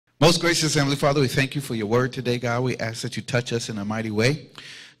Most gracious Heavenly Father, we thank you for your word today, God. We ask that you touch us in a mighty way.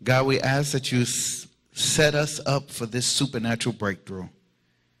 God, we ask that you set us up for this supernatural breakthrough.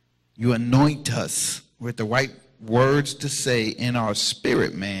 You anoint us with the right words to say in our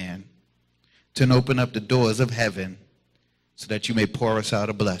spirit, man, to open up the doors of heaven so that you may pour us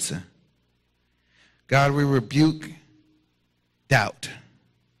out a blessing. God, we rebuke doubt.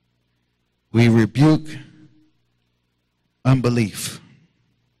 We rebuke unbelief.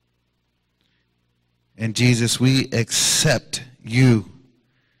 And Jesus, we accept you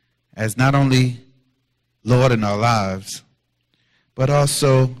as not only Lord in our lives, but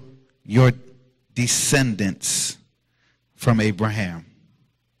also your descendants from Abraham.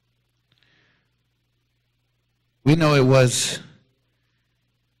 We know it was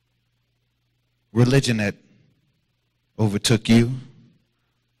religion that overtook you,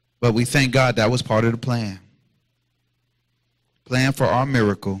 but we thank God that was part of the plan. Plan for our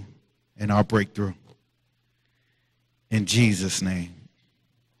miracle and our breakthrough. In Jesus' name,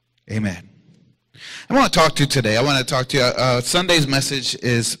 amen. I want to talk to you today. I want to talk to you. Sunday's message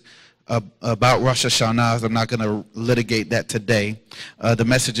is about Rosh Hashanah. I'm not going to litigate that today. The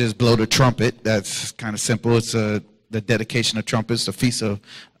message is blow the trumpet. That's kind of simple. It's the dedication of trumpets, the feast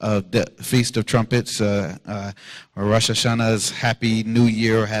of trumpets. Rosh Hashanah is Happy New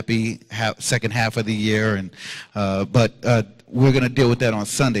Year, second half of the year, but we're going to deal with that on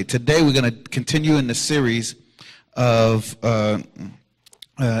Sunday. Today we're going to continue in the series of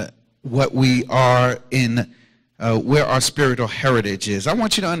what we are in, where our spiritual heritage is. I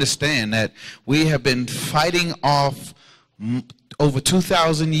want you to understand that we have been fighting off over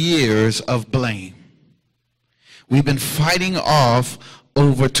 2,000 years of blame. We've been fighting off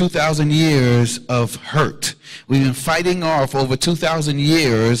over 2,000 years of hurt. We've been fighting off over 2,000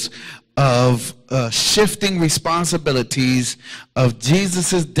 years of shifting responsibilities of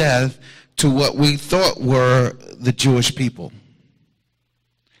Jesus' death to what we thought were the Jewish people.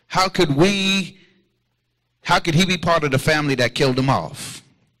 How could he be part of the family that killed him off?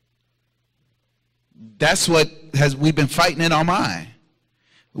 That's what we've been fighting in our mind.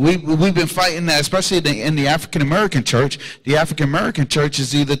 We've been fighting that, especially in the African American church. The African American church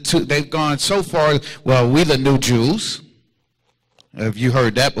is they've gone so far. Well, we're the new Jews. Have you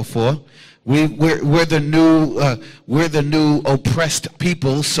heard that before? We're the new oppressed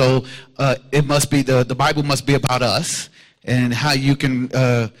people. So it must be the Bible must be about us and how you can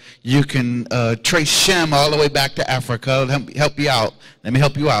trace Shem all the way back to Africa. Let me help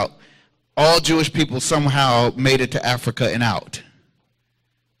you out. All Jewish people somehow made it to Africa and out.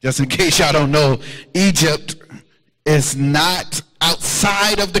 Just in case y'all don't know, Egypt is not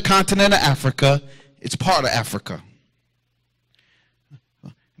outside of the continent of Africa. It's part of Africa.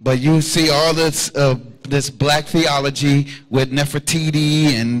 But you see all this black theology with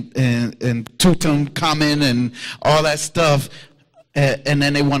Nefertiti and Tutankhamun and all that stuff, and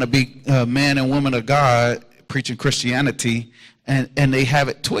then they want to be man and woman of God preaching Christianity, and they have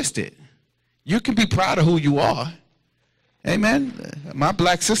it twisted. You can be proud of who you are. Amen. My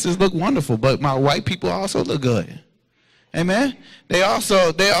black sisters look wonderful, but my white people also look good. Amen. They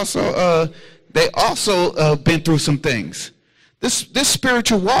also been through some things. This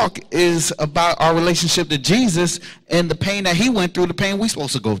spiritual walk is about our relationship to Jesus and the pain that he went through, the pain we're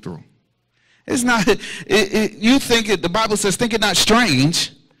supposed to go through. It's not. You think it? The Bible says, "Think it not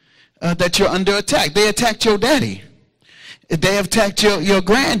strange that you're under attack." They attacked your daddy. They attacked your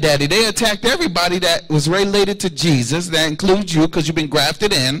granddaddy. They attacked everybody that was related to Jesus. That includes you because you've been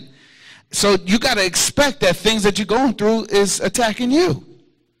grafted in. So you got to expect that things that you're going through is attacking you.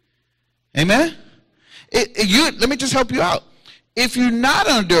 Amen? Let me just help you out. If you're not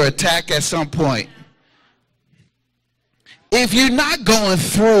under attack at some point, if you're not going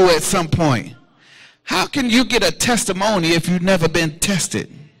through at some point, how can you get a testimony if you've never been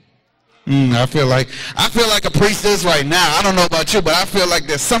tested? I feel like a priest is right now. I don't know about you, but I feel like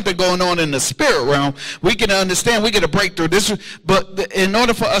there's something going on in the spirit realm. We can understand. We get a breakthrough. But in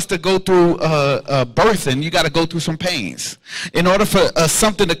order for us to go through birthing, you got to go through some pains. In order for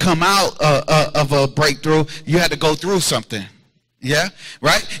something to come out of a breakthrough, you had to go through something. Yeah,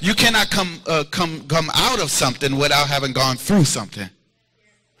 right. You cannot come out of something without having gone through something.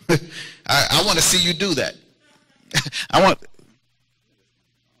 I want to see you do that. I want.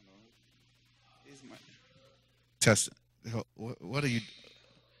 Test it. What are you?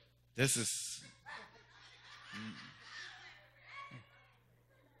 This is.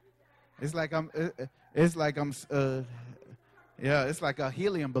 It's like I'm. Yeah, it's like a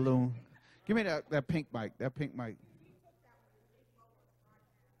helium balloon. Give me that pink mic. That pink mic.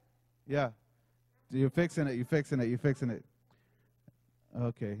 Yeah. You're fixing it. You're fixing it. You're fixing it.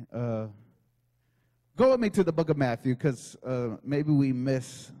 Okay. Go with me to the book of Matthew, because maybe we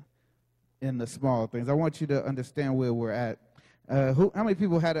miss in the small things. I want you to understand where we're at. How many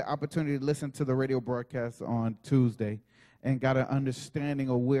people had an opportunity to listen to the radio broadcast on Tuesday and got an understanding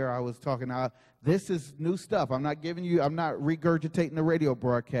of where I was talking? Now, this is new stuff. I'm not regurgitating the radio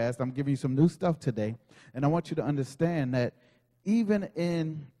broadcast. I'm giving you some new stuff today. And I want you to understand that even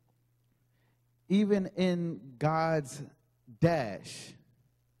in God's dash,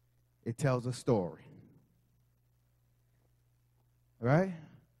 it tells a story. Right?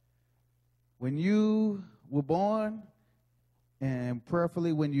 When you were born, and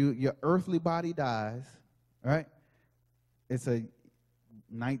prayerfully when your earthly body dies, right? It's a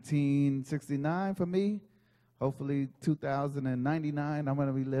 1969 for me. Hopefully 2099, I'm going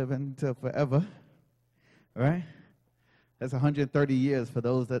to be living till forever. Right? That's 130 years for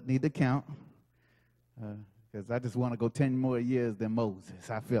those that need to count. Because I just want to go 10 more years than Moses.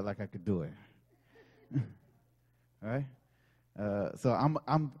 I feel like I could do it. Right? So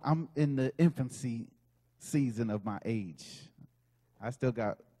I'm in the infancy season of my age. I still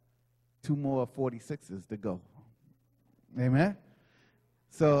got 2 more 46s to go. Amen?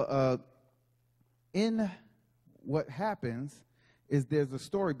 So in what happens is there's a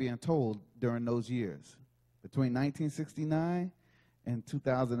story being told during those years, between 1969 and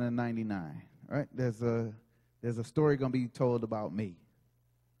 2099. Right? There's a story going to be told about me.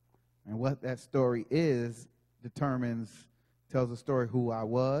 And what that story is tells a story who I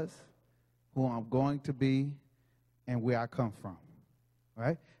was, who I'm going to be, and where I come from.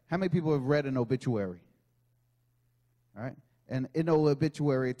 Right? How many people have read an obituary? Right? And in the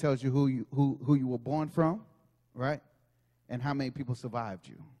obituary, it tells you who you were born from, right? And how many people survived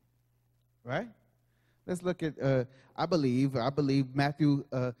you, right? Let's look at, I believe Matthew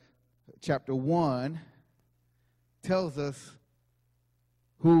chapter 1 tells us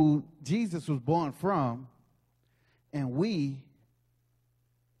who Jesus was born from, and we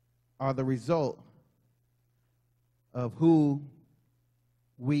are the result of who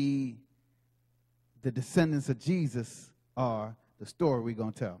the descendants of Jesus are, the story we're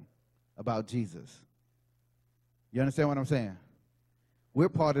going to tell about Jesus. You understand what I'm saying? We're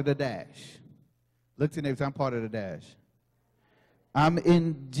part of the dash. Look to your neighbor, I'm part of the dash. I'm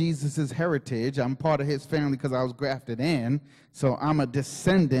in Jesus' heritage. I'm part of his family because I was grafted in, so I'm a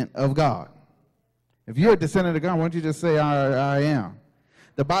descendant of God. If you're a descendant of God, why don't you just say, I am?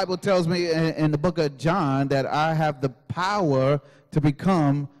 The Bible tells me in the book of John that I have the power to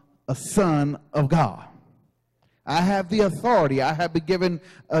become a son of God. I have the authority. I have been given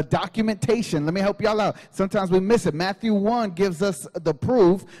documentation. Let me help y'all out. Sometimes we miss it. Matthew 1 gives us the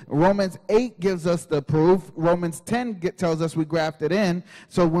proof. Romans 8 gives us the proof. Romans 10 tells us we grafted in.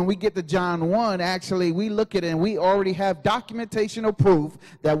 So when we get to John 1, actually, we look at it and we already have documentational proof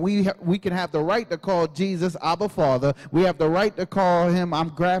that we can have the right to call Jesus Abba Father. We have the right to call him I'm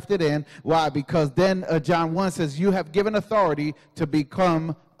grafted in. Why? Because then John 1 says you have given authority to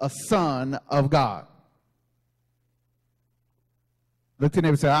become a son of God. Look to your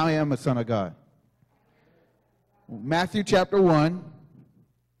neighbor and say, I am a son of God. Matthew chapter 1.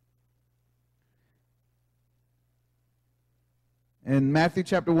 And Matthew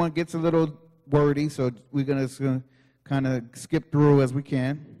chapter 1 gets a little wordy, so we're going to kind of skip through as we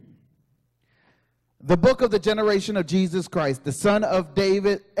can. The book of the generation of Jesus Christ, the son of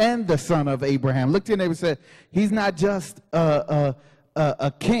David and the son of Abraham. Look to your neighbor and say, he's not just a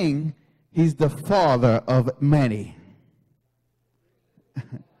king, he's the father of many.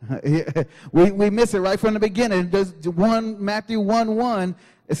 we miss it right from the beginning. Matthew 1:1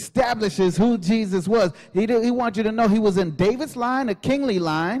 establishes who Jesus was. He wants you to know he was in David's line, a kingly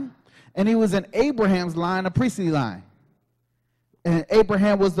line, and he was in Abraham's line, a priestly line. And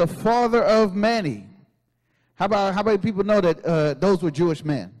Abraham was the father of many. How about people know that those were Jewish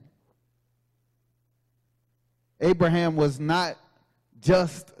men? Abraham was not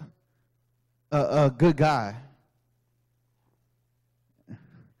just a good guy.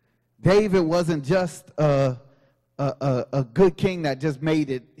 David wasn't just a good king that just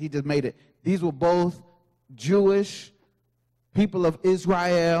made it. He just made it. These were both Jewish people of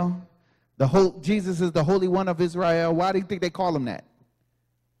Israel. Jesus is the Holy One of Israel. Why do you think they call him that?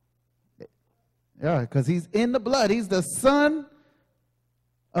 Yeah, because he's in the blood. He's the son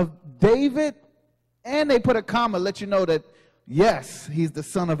of David. And they put a comma, let you know that, yes, he's the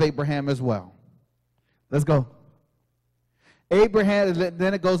son of Abraham as well. Let's go. Abraham,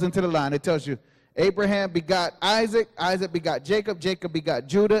 then it goes into the line. It tells you, Abraham begot Isaac. Isaac begot Jacob. Jacob begot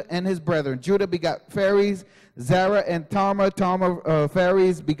Judah and his brethren. Judah begot Phares, Zerah, and Tamar.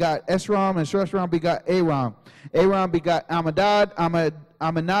 Phares begot Esrom, and Sheshron begot Aram. Aram begot Amminadab.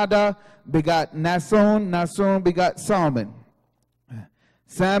 Amminadab begot Nason. Nason begot Salmon.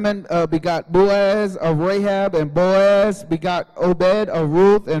 Salmon begot Boaz of Rahab, and Boaz begot Obed of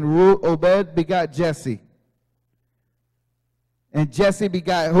Ruth, and Obed begot Jesse. And Jesse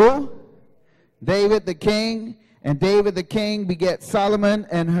begot who? David the king. And David the king begat Solomon,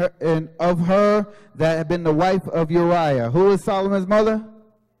 and of her that had been the wife of Uriah. Who is Solomon's mother?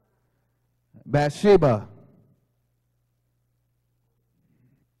 Bathsheba.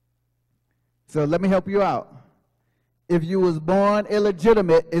 So let me help you out. If you was born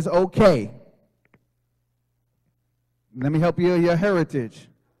illegitimate, it's okay. Let me help you with your heritage.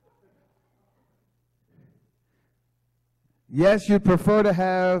 Yes, you'd prefer to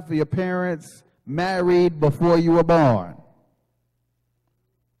have your parents married before you were born.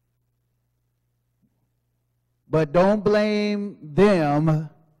 But don't blame them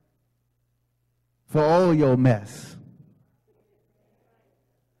for all your mess.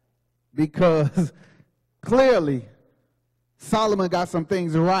 Because clearly, Solomon got some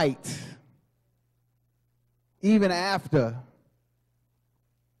things right, even after.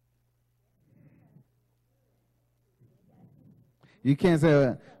 You can't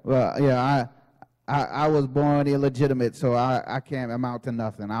say, well, yeah, I was born illegitimate, so I can't amount to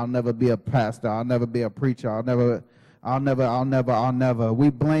nothing. I'll never be a pastor. I'll never be a preacher. I'll never. We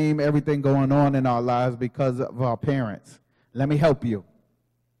blame everything going on in our lives because of our parents. Let me help you.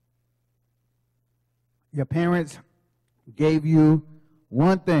 Your parents gave you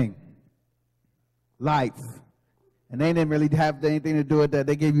one thing, life. And they didn't really have anything to do with that.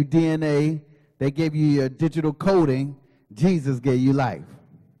 They gave you DNA. They gave you your digital coding. Jesus gave you life.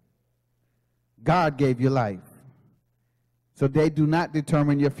 God gave you life. So they do not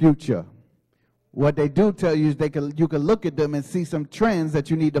determine your future. What they do tell you is you can look at them and see some trends that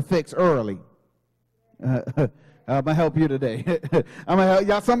you need to fix early. I'm going to help you today. I'm going to help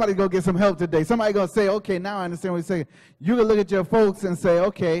y'all. Somebody go get some help today. Somebody going to say, okay, now I understand what you're saying. You can look at your folks and say,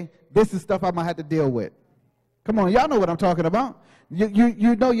 okay, this is stuff I'm going to have to deal with. Come on, y'all know what I'm talking about.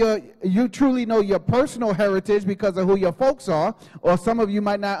 You truly know your personal heritage because of who your folks are, or some of you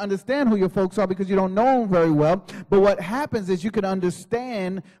might not understand who your folks are because you don't know them very well. But what happens is you can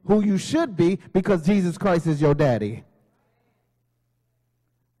understand who you should be because Jesus Christ is your daddy.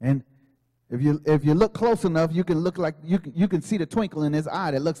 And if you look close enough, you can look like you can see the twinkle in his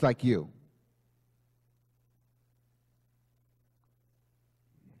eye that looks like you.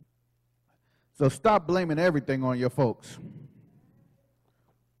 So stop blaming everything on your folks.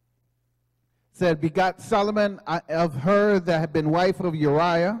 Said, begot Solomon of her that had been wife of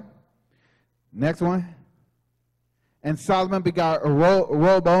Uriah. Next one. And Solomon begot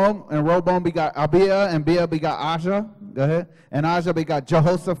Rehoboam, and Rehoboam begot Abiah, and Abiah begot Asa. Go ahead. And Asa begot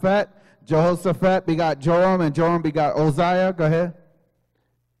Jehoshaphat. Jehoshaphat begot Joram, and Joram begot Uzziah. Go ahead.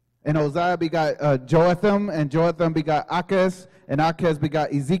 And Uzziah begot Jotham, and Jotham begot Achaz, and Achaz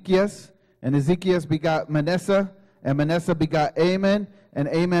begot Ezekias. And Ezekias begot Manasseh, and Manasseh begot Amon, and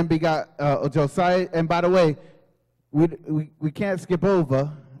Amon begot Josiah. And by the way, we can't skip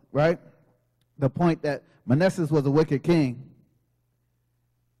over, right, the point that Manasseh was a wicked king.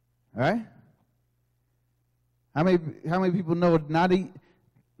 Right? How many people know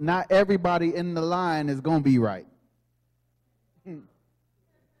not everybody in the line is going to be right?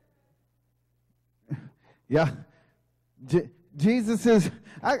 Yeah. Jesus is,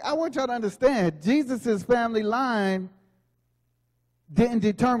 I want y'all to understand, Jesus' family line didn't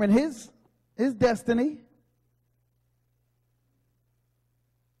determine his destiny.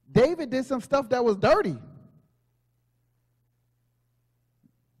 David did some stuff that was dirty.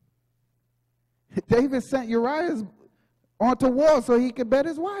 David sent Uriah onto war so he could bet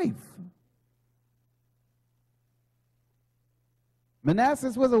his wife.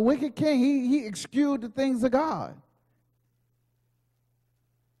 Manasseh was a wicked king. He eschewed the things of God.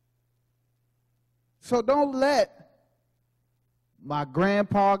 So don't let my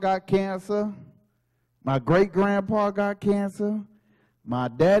grandpa got cancer, my great-grandpa got cancer, my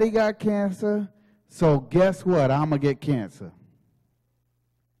daddy got cancer, so guess what? I'm going to get cancer.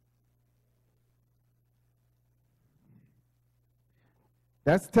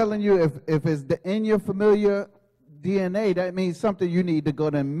 That's telling you if it's in your familiar DNA, that means something you need to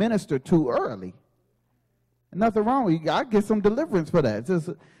go to minister to early. Nothing wrong with you. I get some deliverance for that. Just,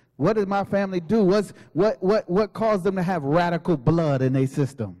 what did my family do? What caused them to have radical blood in their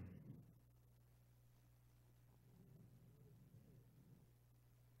system?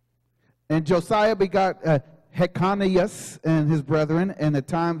 And Josiah begot Heconius and his brethren in the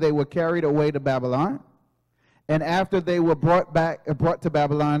time they were carried away to Babylon. And after they were brought to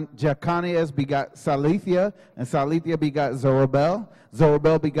Babylon, Jeconias begot Salethia, and Salethia begot Zorobabel.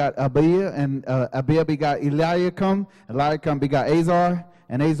 Zorobabel begot Abiah, and Abiah begot Eliakim. Eliakim begot Azar,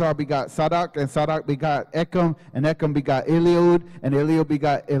 and Azar begot Sadak, and Sadak begot Echem, and Echem begot Eliud, and Eliud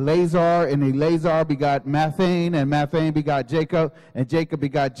begot Eleazar, and Eleazar begot Mathane, and Mathane begot Jacob, and Jacob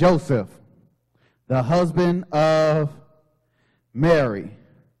begot Joseph, the husband of Mary,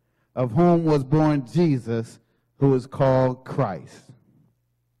 of whom was born Jesus, who is called Christ.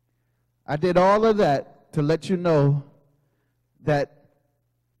 I did all of that to let you know that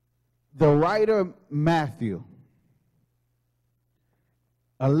the writer Matthew,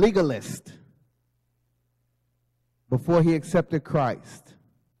 a legalist, before he accepted Christ,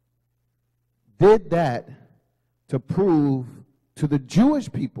 did that to prove to the Jewish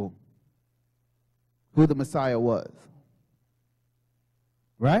people who the Messiah was.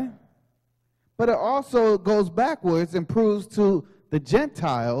 Right? But it also goes backwards and proves to the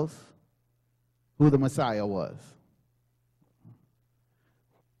Gentiles who the Messiah was.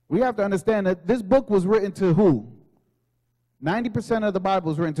 We have to understand that this book was written to who? 90% of the Bible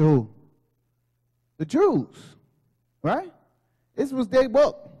was written to who? The Jews, right? This was their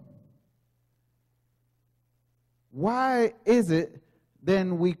book. Why is it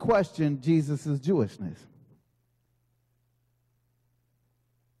then we question Jesus' Jewishness?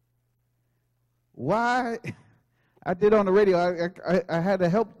 Why? I did on the radio. I had to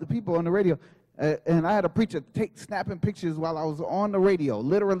help the people on the radio, and I had a preacher snapping pictures while I was on the radio.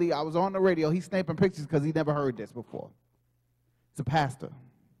 Literally, I was on the radio. He's snapping pictures because he never heard this before. It's a pastor.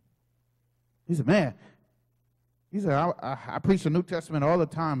 He said, man, he said, I preach the New Testament all the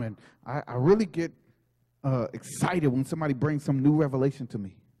time, and I really get excited when somebody brings some new revelation to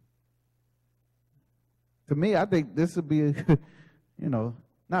me. To me, I think this would be,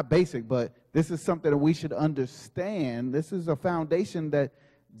 not basic, but this is something that we should understand. This is a foundation that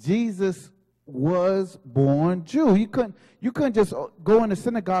Jesus was born Jew. You couldn't just go in the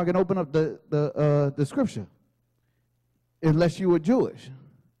synagogue and open up the scripture unless you were Jewish.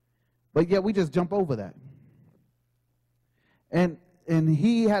 But yet we just jump over that. And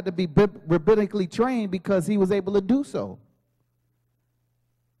he had to be rabbinically trained because he was able to do so.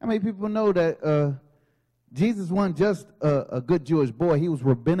 How many people know that Jesus wasn't just a good Jewish boy? He was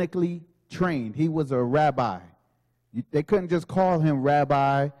rabbinically trained. He was a rabbi. They couldn't just call him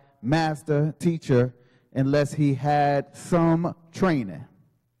rabbi, master, teacher, unless he had some training.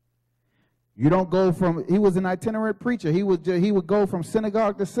 You don't go from, he was an itinerant preacher. He would go from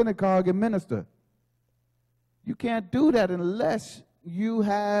synagogue to synagogue and minister. You can't do that unless you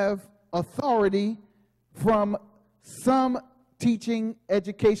have authority from some teaching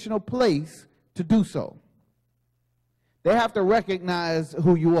educational place to do so. They have to recognize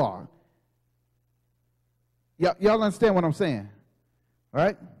who you are. Y'all understand what I'm saying,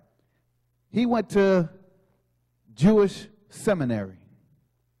 right? He went to Jewish seminary.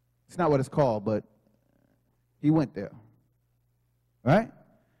 It's not what it's called, but he went there, right?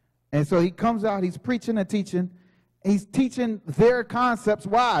 And so he comes out, he's preaching and teaching. He's teaching their concepts.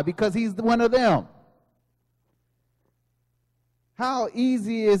 Why? Because he's one of them. How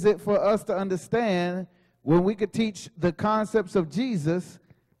easy is it for us to understand when we could teach the concepts of Jesus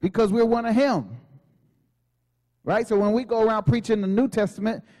because we're one of him? Right? So when we go around preaching the New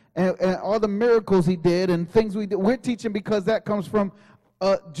Testament and all the miracles he did and things we did, we're teaching because that comes from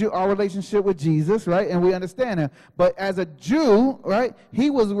our relationship with Jesus, right? And we understand him. But as a Jew, right,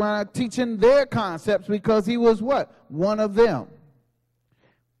 he was around teaching their concepts because he was what? One of them.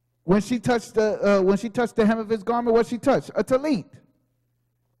 When she touched the hem of his garment, what she touched? A talit.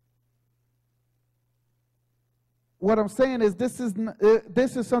 What I'm saying is this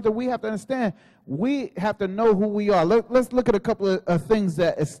is something we have to understand. We have to know who we are. Let's look at a couple of things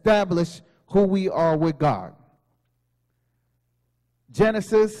that establish who we are with God.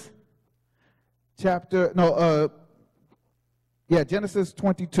 Genesis Genesis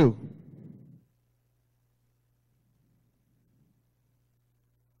 22.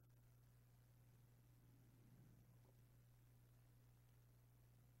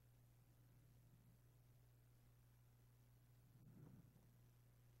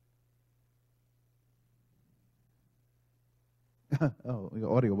 Oh,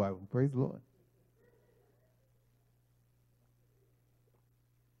 your audio Bible. Praise the Lord.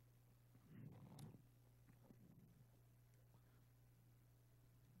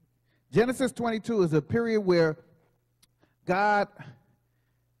 Genesis 22 is a period where God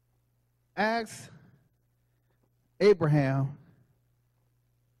asks Abraham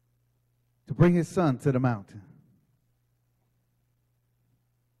to bring his son to the mountain.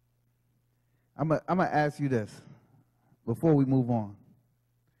 I'm going to ask you this before we move on.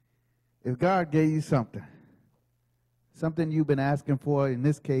 If God gave you something you've been asking for, in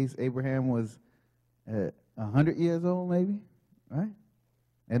this case, Abraham was 100 years old maybe, right?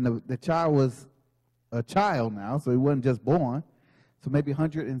 And the child was a child now, so he wasn't just born, so maybe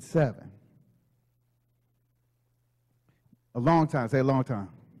 107. A long time, say a long time.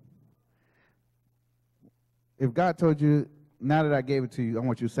 If God told you, now that I gave it to you, I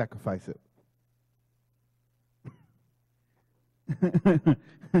want you to sacrifice it.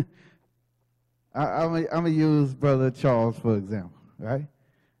 I'm going to use Brother Charles, for example, right?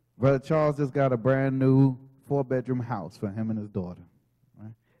 Brother Charles just got a brand new 4-bedroom house for him and his daughter.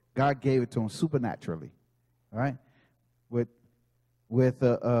 Right? God gave it to him supernaturally, right? With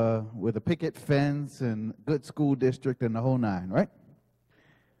a picket fence and good school district and the whole nine, right?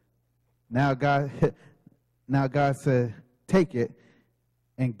 Now God said, take it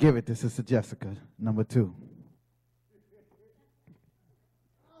and give it to Sister Jessica, number 2.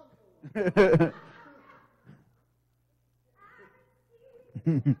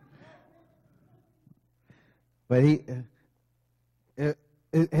 But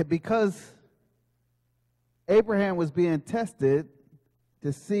because Abraham was being tested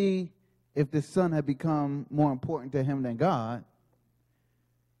to see if the son had become more important to him than God,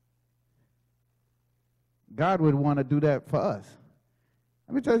 God would want to do that for us.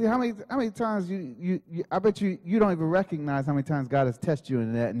 Let me tell you how many times I bet you don't even recognize how many times God has tested you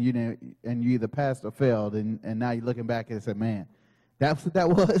in that, and you either passed or failed, and now you're looking back and say, man, that's what that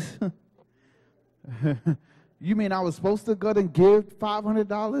was. You mean I was supposed to go and give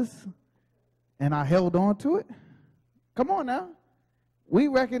 $500 and I held on to it? Come on now. We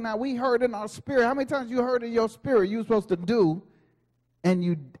recognize, we heard in our spirit. How many times you heard in your spirit you were supposed to do and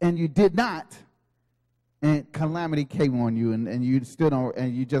you did not? And calamity came on you, and you still don't,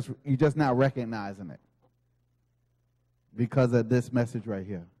 and you just not recognizing it because of this message right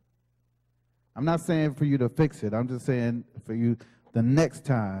here. I'm not saying for you to fix it. I'm just saying for you the next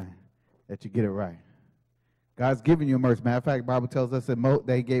time that you get it right. God's giving you mercy. Matter of fact, the Bible tells us that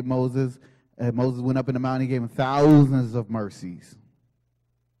they gave Moses, Moses went up in the mountain, he gave him thousands of mercies.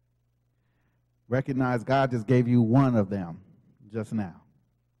 Recognize God just gave you one of them just now.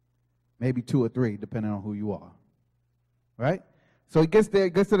 Maybe 2 or 3, depending on who you are. Right? So he gets there,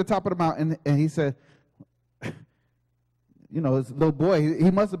 gets to the top of the mountain, and he said, you know, this little boy,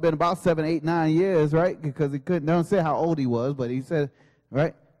 he must have been about 7, 8, 9 years, right? Because he couldn't, they don't say how old he was, but he said,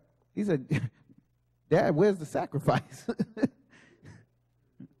 right? He said, Dad, where's the sacrifice?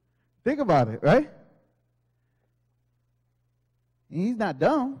 Think about it, right? He's not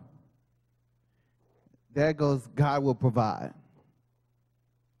dumb. There goes, God will provide,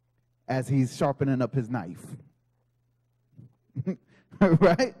 as he's sharpening up his knife.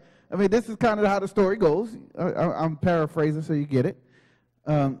 Right? I mean, this is kind of how the story goes. I'm paraphrasing so you get it.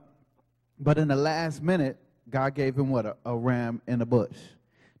 But in the last minute, God gave him what? A ram in a bush.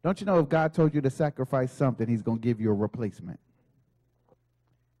 Don't you know if God told you to sacrifice something, he's going to give you a replacement?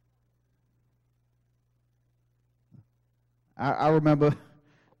 I remember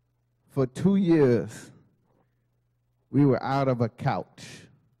for 2 years, we were out of a couch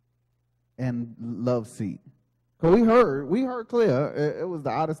and love seat. Because we heard clear. It was the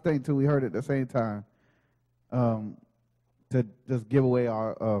oddest thing, too. We heard it at the same time to just give away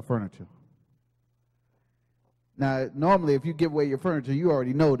our furniture. Now, normally, if you give away your furniture, you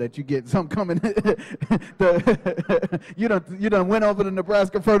already know that you get something coming. You done went over to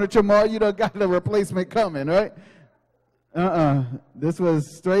Nebraska Furniture Mart. You done got the replacement coming, right? This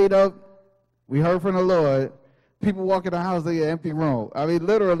was straight up. We heard from the Lord. People walk in the house, they get an empty room. I mean,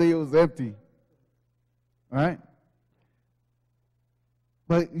 literally, it was empty. Right?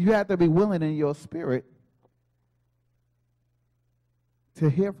 But you have to be willing in your spirit to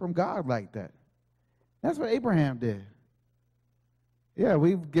hear from God like that. That's what Abraham did. Yeah,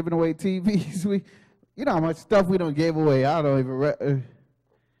 we've given away TVs. You know how much stuff we don't give away. I don't even.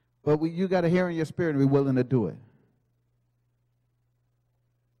 But you got to hear in your spirit and be willing to do it.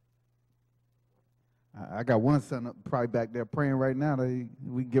 I got one son probably back there praying right now that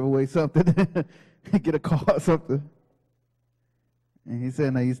we give away something, get a call or something. And he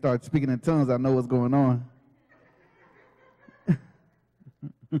said, now you start speaking in tongues, I know what's going on.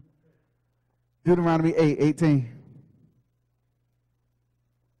 Deuteronomy 8:18.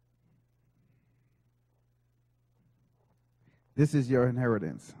 This is your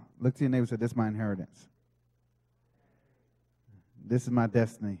inheritance. Look to your neighbor and say, this is my inheritance. This is my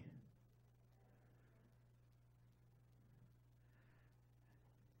destiny.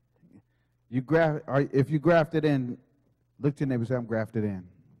 If you grafted in, look to your neighbor and say, I'm grafted in.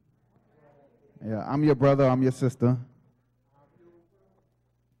 Yeah, I'm your brother, I'm your sister.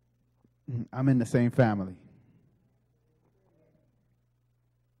 I'm in the same family.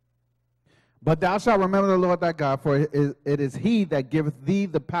 But thou shalt remember the Lord thy God, for it is he that giveth thee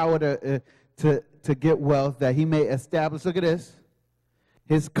the power to get wealth, that he may establish, look at this,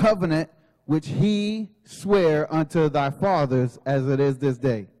 his covenant, which he sware unto thy fathers as it is this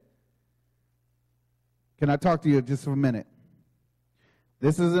day. Can I talk to you just for a minute?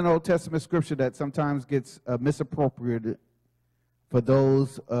 This is an Old Testament scripture that sometimes gets misappropriated for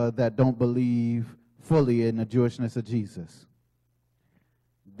those that don't believe fully in the Jewishness of Jesus.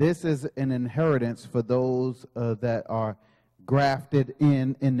 This is an inheritance for those that are grafted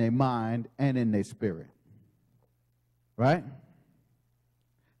in their mind and in their spirit. Right?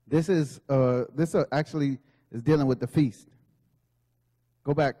 This actually is dealing with the feast.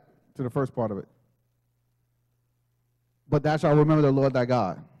 Go back to the first part of it. But thou shalt remember the Lord thy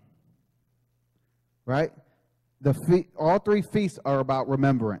God. Right? All three feasts are about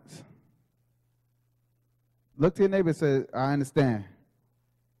remembrance. Look to your neighbor and say, I understand.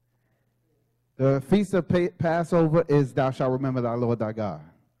 The feast of Passover is thou shalt remember thy Lord thy God.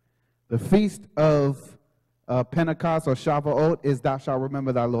 The feast of Pentecost or Shavuot is thou shalt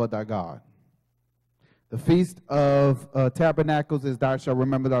remember thy Lord thy God. The feast of Tabernacles is thou shalt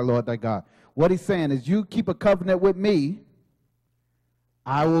remember thy Lord thy God. What he's saying is, you keep a covenant with me,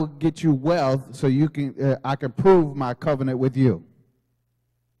 I will get you wealth so you can I can prove my covenant with you.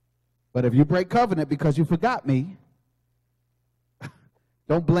 But if you break covenant because you forgot me,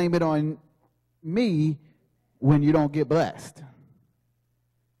 don't blame it on me when you don't get blessed.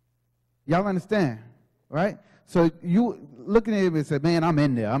 Y'all understand, right? So you looking at him and say, man, I'm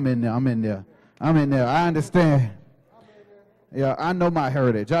in there. I understand. Yeah, I know my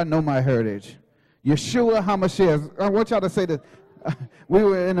heritage. Yeshua HaMashiach. I want y'all to say that. We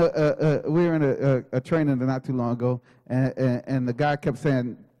were in a training not too long ago, and the guy kept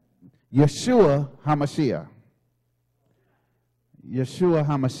saying, Yeshua HaMashiach. Yeshua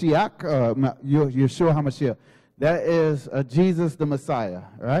HaMashiach. That is Jesus the Messiah,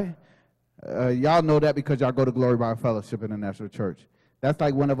 right? Y'all know that because y'all go to Glory Bible Fellowship International Church. That's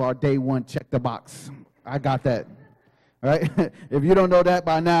like one of our day one check the box. I got that, right? If you don't know that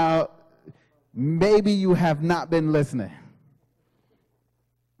by now, maybe you have not been listening.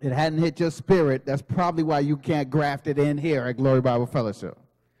 It hadn't hit your spirit. That's probably why you can't graft it in here at Glory Bible Fellowship.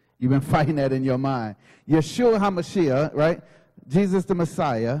 You've been fighting that in your mind. Yeshua HaMashiach, right? Jesus the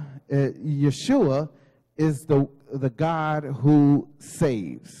Messiah. Yeshua is the God who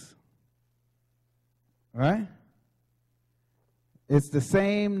saves. Right? It's the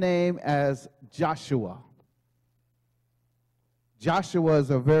same name as Joshua. Joshua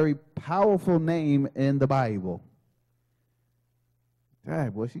is a very powerful name in the Bible. Dang,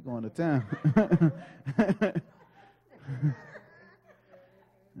 boy, she going to town.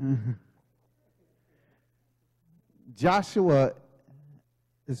 Joshua,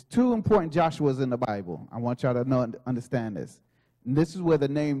 there's two important Joshuas in the Bible. I want y'all to understand this. And this is where the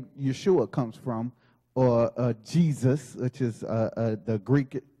name Yeshua comes from, or Jesus, which is the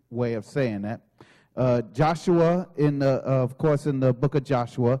Greek way of saying that. Joshua, of course, in the book of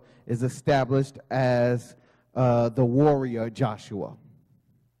Joshua, is established as the warrior Joshua.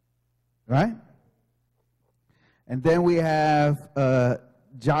 Right? And then we have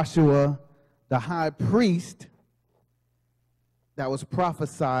Joshua, the high priest, that was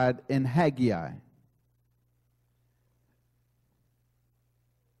prophesied in Haggai.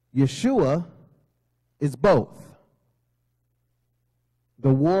 Yeshua is both.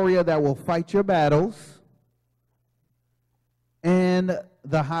 The warrior that will fight your battles and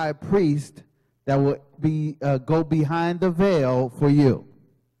the high priest that will go behind the veil for you.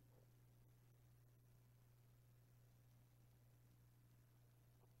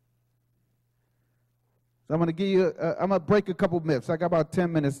 So I'm going to give you, I'm going to break a couple myths. I got about 10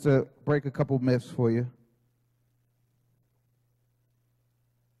 minutes to break a couple myths for you.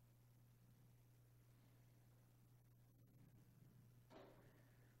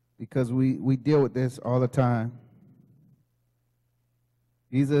 Because we deal with this all the time.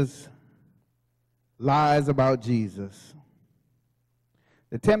 Jesus lies about Jesus.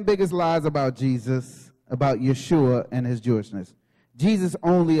 The 10 biggest lies about Jesus, about Yeshua and his Jewishness. Jesus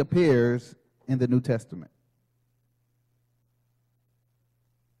only appears in the New Testament.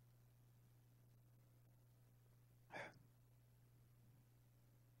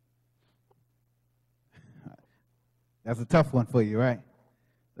 That's a tough one for you, right?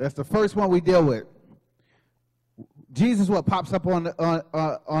 That's the first one we deal with. Jesus, what pops up on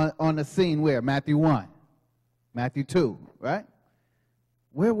the scene where? Matthew 1, Matthew 2, right?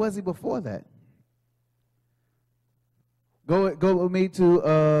 Where was he before that? Go with me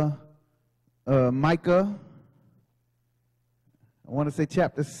to Micah. I want to say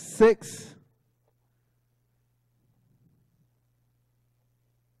chapter 6.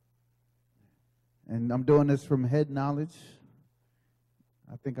 And I'm doing this from head knowledge.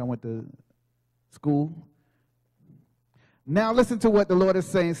 I think I went to school. Now listen to what the Lord is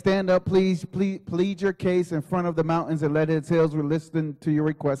saying. Stand up, please, plead your case in front of the mountains and let its hills listen to your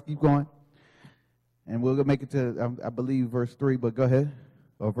request. Keep going. And we'll make it to, I believe, verse 3, but go ahead.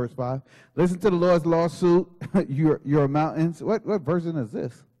 Or verse 5. Listen to the Lord's lawsuit, your mountains. What version is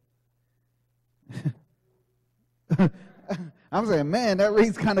this? I'm saying, man, that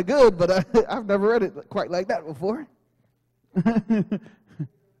reads kind of good, but I've never read it quite like that before.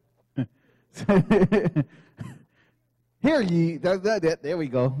 Hear ye, there we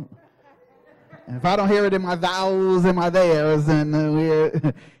go. And if I don't hear it in my thous and my theirs,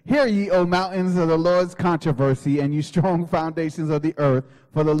 then hear ye, O mountains, of the Lord's controversy, and you strong foundations of the earth.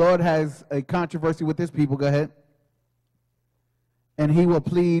 For the Lord has a controversy with his people. Go ahead. And he will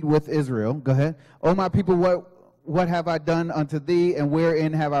plead with Israel. Go ahead. O my people, what have I done unto thee, and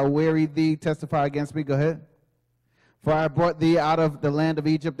wherein have I wearied thee? Testify against me. Go ahead. For I brought thee out of the land of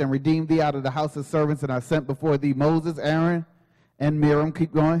Egypt and redeemed thee out of the house of servants, and I sent before thee Moses, Aaron, and Miriam.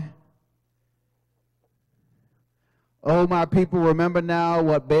 Keep going. O my people, remember now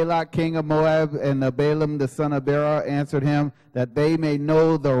what Balak king of Moab and Balaam the son of Beor answered him, that they may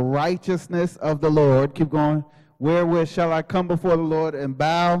know the righteousness of the Lord. Keep going. Wherewith shall I come before the Lord and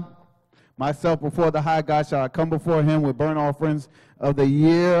bow myself before the high God? Shall I come before him with burnt offerings of the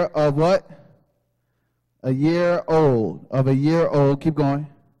year of what? A year old. Of a year old. Keep going.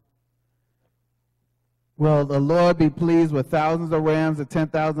 Will the Lord be pleased with thousands of rams and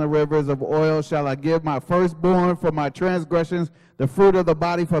 10,000 rivers of oil? Shall I give my firstborn for my transgressions, the fruit of the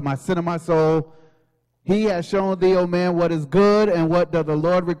body for my sin of my soul? He has shown thee, O man, what is good, and what doth the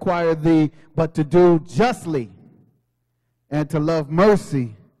Lord require thee, but to do justly, and to love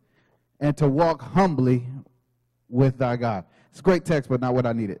mercy, and to walk humbly with thy God. It's a great text, but not what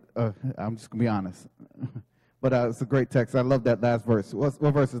I needed. I'm just going to be honest. But it's a great text. I love that last verse. What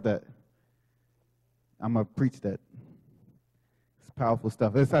verse is that? I'm going to preach that. It's powerful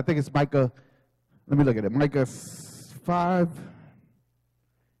stuff. I think it's Micah. Let me look at it. Micah 5.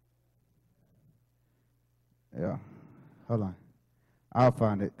 Yeah. Hold on. I'll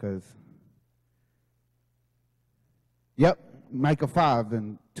find it because. Yep. Micah 5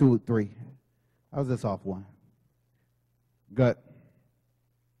 and 2, 3. I was just off one. Good.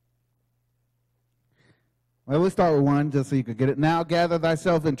 Well, we'll start with 1 just so you could get it. Now gather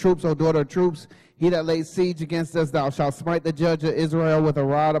thyself in troops, O daughter of troops. He that lays siege against us, thou shalt smite the judge of Israel with a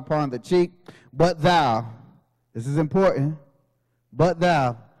rod upon the cheek. But thou, this is important, but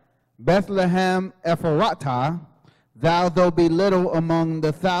thou, Bethlehem Ephratah, thou though be little among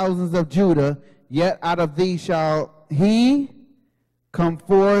the thousands of Judah, yet out of thee shall he come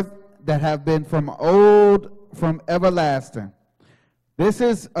forth that have been from old, from everlasting. This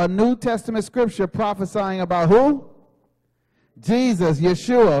is a New Testament scripture prophesying about who? Jesus,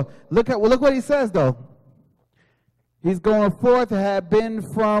 Yeshua. Look what he says, though. He's going forth to have been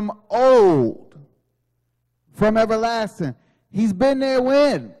from old, from everlasting. He's been there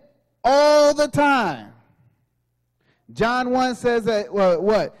when? All the time. John 1 says that,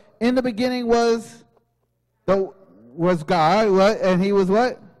 what? In the beginning was God, what? And he was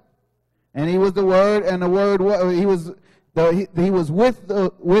what? And he was the Word, and the Word, he was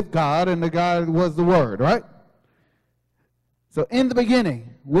with God, and the God was the Word, right? So in the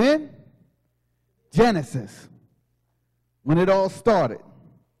beginning, when? Genesis, when it all started.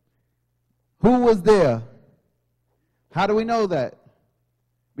 Who was there? How do we know that?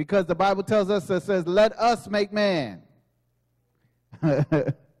 Because the Bible tells us, it says, let us make man.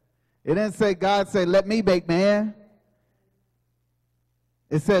 It didn't say God said, let me make man.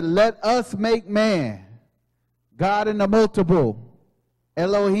 It said, let us make man. God in the multiple.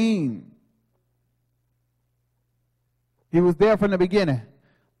 Elohim. He was there from the beginning.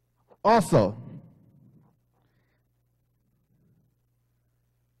 Also,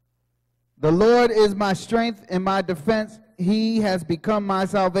 the Lord is my strength and my defense. He has become my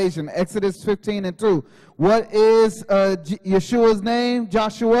salvation. Exodus 15 and 2. What is Yeshua's name?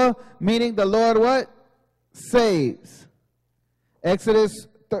 Joshua, meaning the Lord what? Saves. Exodus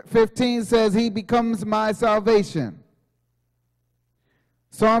 15 says he becomes my salvation.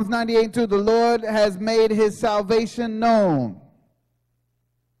 Psalms 98 2, the Lord has made his salvation known.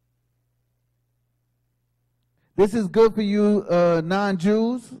 This is good for you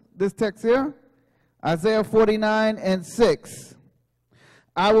non-Jews, this text here. Isaiah 49:6.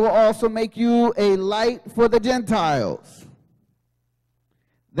 I will also make you a light for the Gentiles,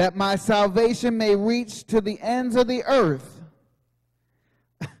 that my salvation may reach to the ends of the earth.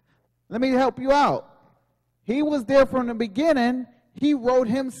 Let me help you out. He was there from the beginning. He wrote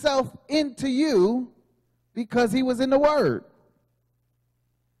himself into you because he was in the Word.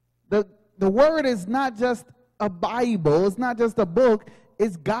 The Word is not just a Bible. It's not just a book.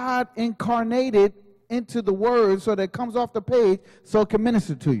 It's God incarnated into the Word so that it comes off the page so it can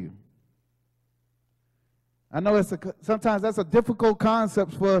minister to you. I know sometimes that's a difficult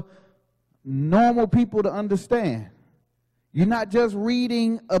concept for normal people to understand. You're not just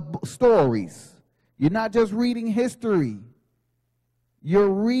reading stories. You're not just reading history.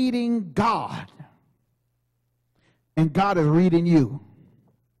 You're reading God. And God is reading you.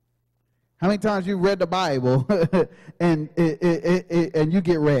 How many times you read the Bible and you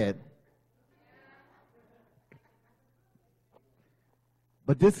get read?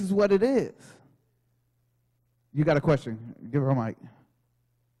 But this is what it is. You got a question? Give her a mic.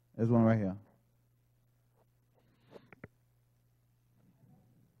 There's one right here.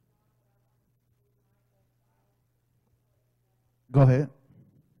 Go ahead.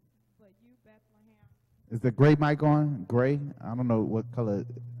 But you, Bethlehem. Is the gray mic on? Gray? I don't know what color.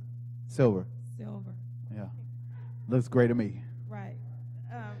 Silver. Silver. Yeah. Looks gray to me. Right.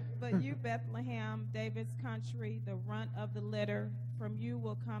 But you, Bethlehem, David's country, the runt of the litter, from you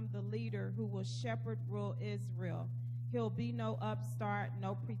will come the leader who will shepherd, rule Israel. He'll be no upstart,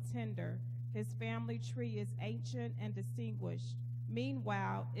 no pretender. His family tree is ancient and distinguished.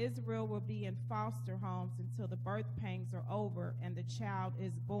 Meanwhile, Israel will be in foster homes until the birth pangs are over and the child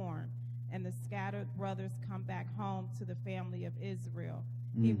is born, and the scattered brothers come back home to the family of Israel.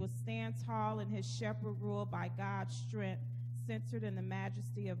 He will stand tall in his shepherd rule by God's strength, centered in the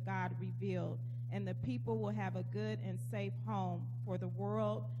majesty of God revealed. And the people will have a good and safe home, for the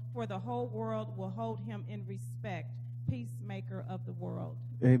whole world will hold him in respect, peacemaker of the world.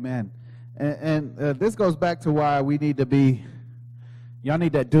 Amen. And this goes back to why we need to be, y'all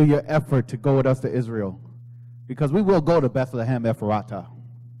need to do your effort to go with us to Israel. Because we will go to Bethlehem Ephratah.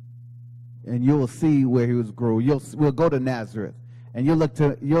 And you will see where he was grew. We'll go to Nazareth. And you'll look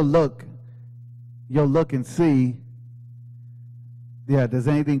and see, yeah, does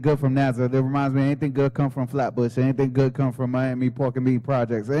anything good from Nazareth? It reminds me, anything good come from Flatbush? Anything good come from Miami Pork and Bean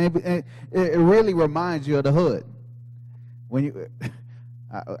Projects? It really reminds you of the hood. When you,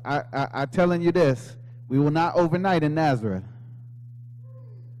 I'm telling you this, we will not overnight in Nazareth.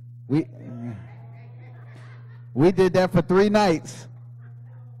 We did that for 3 nights,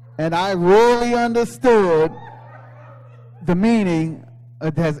 and I really understood the meaning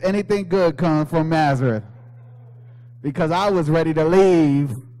of has anything good come from Nazareth, because I was ready to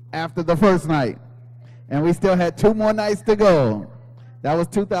leave after the first night, and we still had 2 more nights to go. That was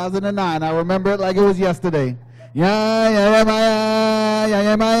 2009. I remember it like it was yesterday.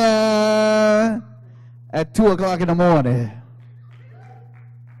 At 2 o'clock in the morning.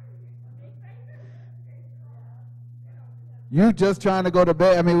 You just trying to go to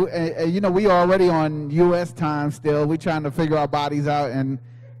bed. I mean, we already on U.S. time still. We trying to figure our bodies out, and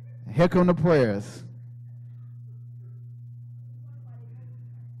here come the prayers.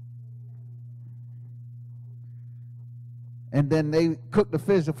 And then they cook the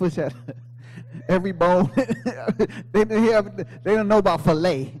fish had every bone. they don't know about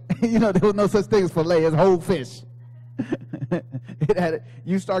filet. There was no such thing as filet. It's whole fish.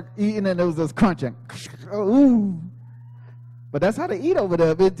 You start eating, and it was just crunching. Ooh. But that's how they eat over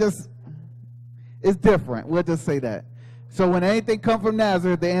there. It's different. We'll just say that. So when anything comes from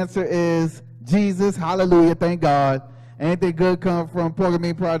Nazareth, the answer is Jesus. Hallelujah. Thank God. Anything good come from Pork and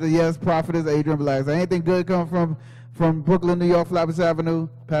Bean Project? Yes. Prophetess Adrian Blacks. Anything good come from Brooklyn, New York, Flatbush Avenue?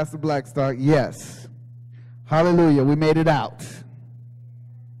 Pastor Blackstock. Yes. Hallelujah. We made it out.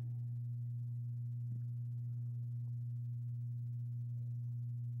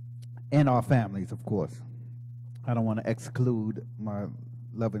 And our families, of course. I don't want to exclude my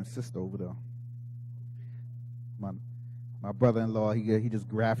loving sister over there. My brother-in-law,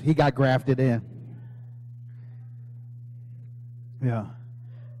 he got grafted in. Yeah,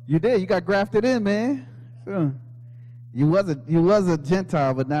 you did. You got grafted in, man. Sure. You was a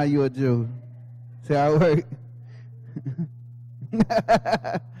Gentile, but now you're a Jew. See how it works?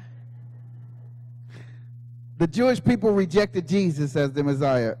 The Jewish people rejected Jesus as the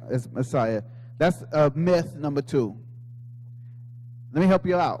Messiah. That's myth number 2. Let me help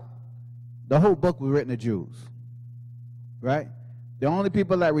you out. The whole book was written to Jews, right? The only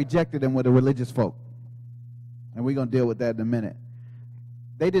people that rejected him were the religious folk. And we're going to deal with that in a minute.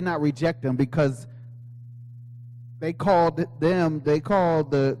 They did not reject him because they called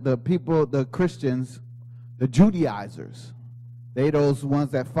the people, the Christians, the Judaizers. They those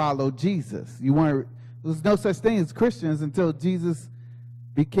ones that followed Jesus. There was no such thing as Christians until Jesus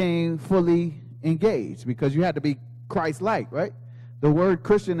became fully engaged, because you had to be Christ-like, right? The word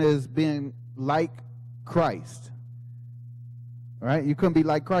Christian is being like Christ, right? You couldn't be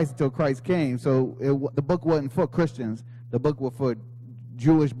like Christ until Christ came. So the book wasn't for Christians. The book was for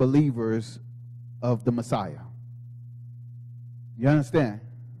Jewish believers of the Messiah. You understand,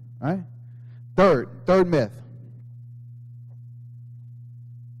 right? Third myth,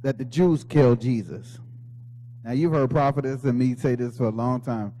 that the Jews killed Jesus. Now, you've heard prophets and me say this for a long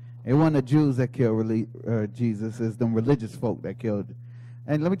time. It wasn't the Jews that killed Jesus. It's them religious folk that killed.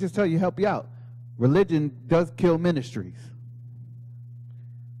 And let me just tell you, help you out. Religion does kill ministries.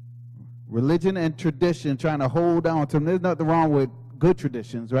 Religion and tradition, trying to hold on to them. There's nothing wrong with good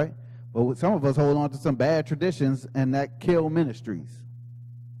traditions, right? But some of us hold on to some bad traditions, and that kill ministries.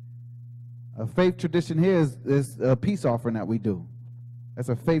 A faith tradition here is a peace offering that we do. That's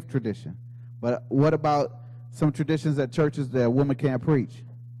a faith tradition. But what about some traditions at churches that a woman can't preach?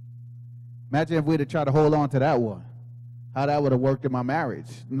 Imagine if we'd have tried to hold on to that one. How that would have worked in my marriage,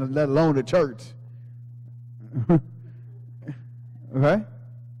 let alone the church. Okay?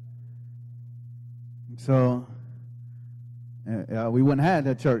 So, we wouldn't have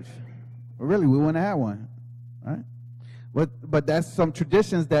that church. Really, we wouldn't have one. Right? But that's some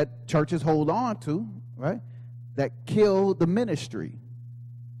traditions that churches hold on to, right? That kill the ministry.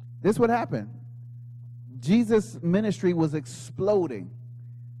 This is what happened. Jesus' ministry was exploding.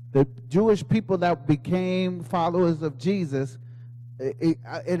 The Jewish people that became followers of Jesus,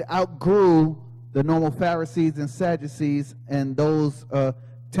 it outgrew the normal Pharisees and Sadducees and those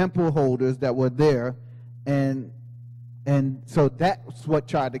temple holders that were there, and so that's what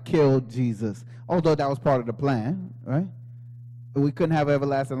tried to kill Jesus. Although that was part of the plan, right? But we couldn't have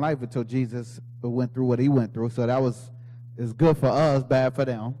everlasting life until Jesus went through what he went through. So that is good for us, bad for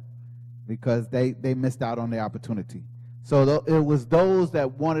them, because they missed out on the opportunity. So it was those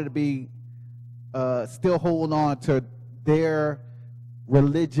that wanted to be still hold on to their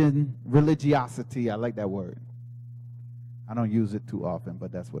religiosity. I like that word. I don't use it too often,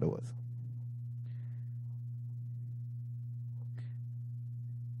 but that's what it was.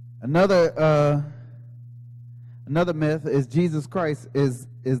 Another myth is Jesus Christ is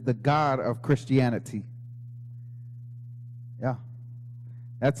the God of Christianity. Yeah.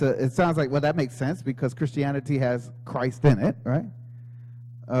 It sounds like, well, that makes sense because Christianity has Christ in it, right?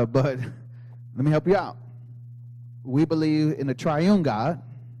 But let me help you out. We believe in the triune God,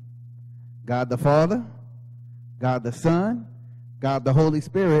 God the Father, God the Son, God the Holy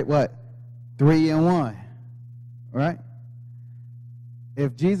Spirit, what? 3 in 1, right?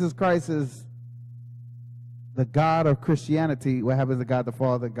 If Jesus Christ is the God of Christianity, what happens to God the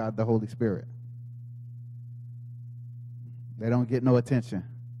Father, God the Holy Spirit? They don't get no attention.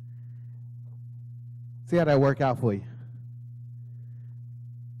 See how that work out for you?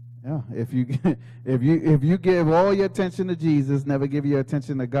 Yeah, if you give all your attention to Jesus, never give your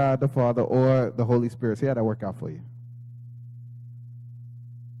attention to God the Father or the Holy Spirit, see how that work out for you?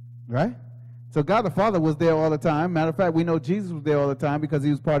 Right? So God the Father was there all the time. Matter of fact, we know Jesus was there all the time because he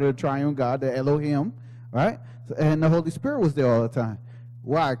was part of the triune God, the Elohim, right? And the Holy Spirit was there all the time.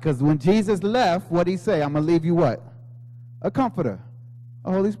 Why? Because when Jesus left, what did he say? I'm going to leave you what? A comforter,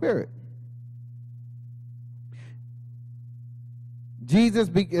 a Holy Spirit.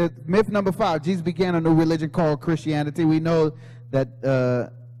 Myth number 5, Jesus began a new religion called Christianity. We know that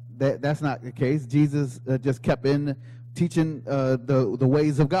that's not the case. Jesus just kept in teaching the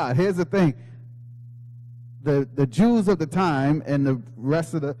ways of God. Here's the thing. The Jews of the time and the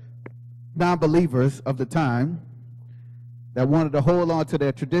rest of the non-believers of the time that wanted to hold on to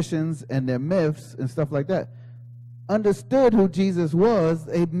their traditions and their myths and stuff like that understood who Jesus was.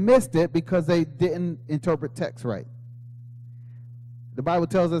 They missed it because they didn't interpret text right. The Bible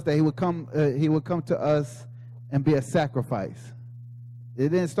tells us that he would come to us and be a sacrifice. They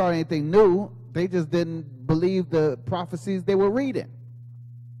didn't start anything new. They just didn't believe the prophecies they were reading.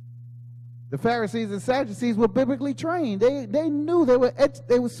 The Pharisees and Sadducees were biblically trained. They knew they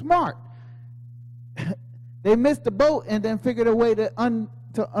were smart. They missed the boat and then figured a way to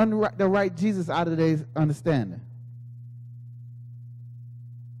write Jesus out of their understanding.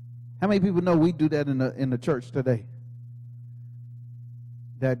 How many people know we do that in the church today?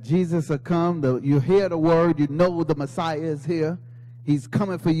 That Jesus will come, you hear the word, you know the Messiah is here. He's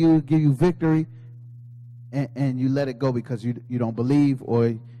coming for you, give you victory, and you let it go because you don't believe or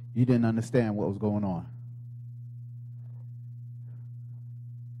you didn't understand what was going on.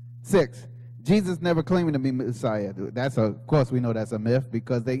 6, Jesus never claiming to be Messiah. Of course we know that's a myth,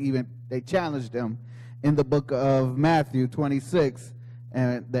 because they challenged him in the book of Matthew 26,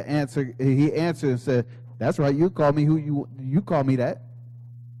 and he answered and said, "That's right, you call me you call me that."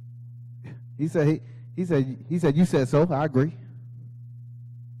 He said, "You said so. I agree."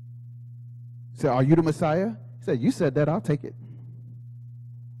 He said, "Are you the Messiah?" He said, "You said that. I'll take it."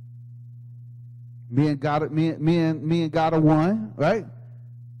 Me and God are one, right?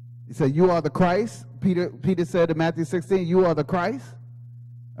 He said, "You are the Christ." Peter said in Matthew 16, "You are the Christ."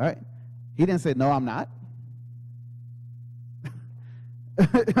 All right? He didn't say, "No, I'm not."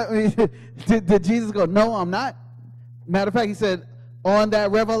 I mean, did Jesus go, "No, I'm not"? Matter of fact, he said, "On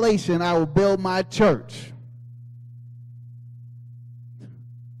that revelation, I will build my church."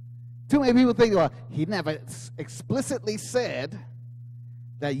 Too many people think, well, he never explicitly said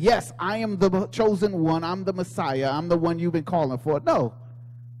that, yes, I am the chosen one, I'm the Messiah, I'm the one you've been calling for. No.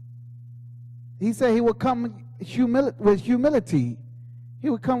 He said he would come with humility. He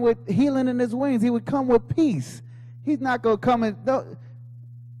would come with healing in his wings. He would come with peace. He's not going to come and, I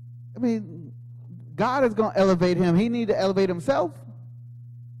mean, God is going to elevate him. He need to elevate himself.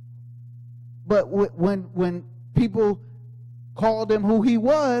 But when people called him who he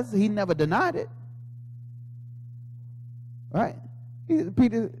was, he never denied it. Right?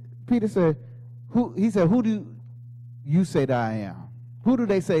 Peter said, who do you say that I am? Who do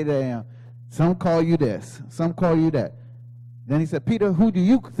they say that I am? Some call you this, some call you that. Then he said, "Peter, who do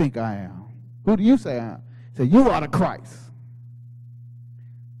you think I am? Who do you say I am?" He said, "You are the Christ."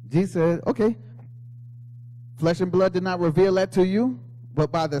 Jesus said, "Okay, flesh and blood did not reveal that to you, but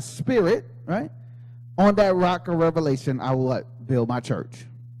by the Spirit," right? "On that rock of revelation, I will build my church."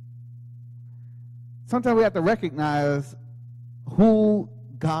 Sometimes we have to recognize who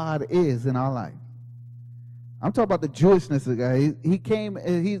God is in our life. I'm talking about the Jewishness of God. He came,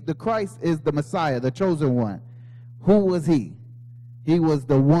 the Christ is the Messiah, the chosen one. Who was he? He was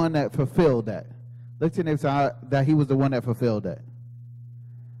the one that fulfilled that. Look to your neighbor, that he was the one that fulfilled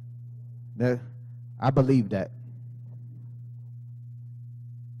that. I believe that.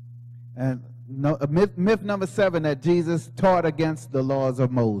 And myth number 7, that Jesus taught against the laws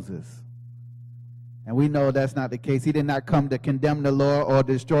of Moses. And we know that's not the case. He did not come to condemn the law or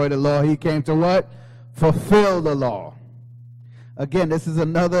destroy the law. He came to what? Fulfill the law. Again, this is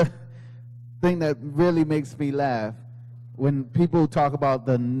another thing that really makes me laugh. When people talk about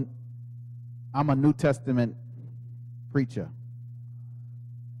I'm a New Testament preacher.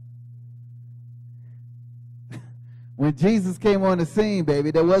 When Jesus came on the scene,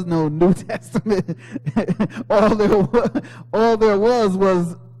 baby, there was no New Testament. all there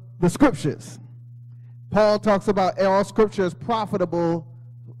was the scriptures. Paul talks about all scripture is profitable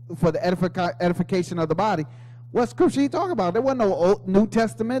for the edification of the body. What scripture he talking about? There wasn't no New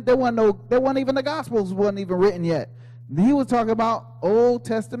Testament. There wasn't even the Gospels wasn't even written yet. He was talking about Old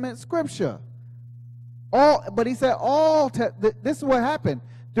Testament scripture. But he said this is what happened.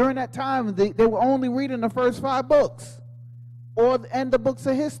 During that time, they were only reading the first 5 books and the books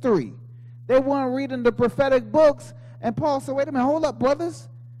of history. They weren't reading the prophetic books. And Paul said, wait a minute, hold up, brothers.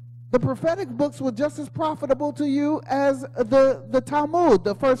 The prophetic books were just as profitable to you as the Talmud,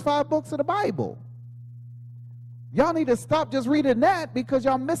 the first 5 books of the Bible. Y'all need to stop just reading that, because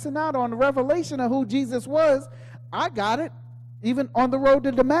y'all missing out on the revelation of who Jesus was. I got it. Even on the road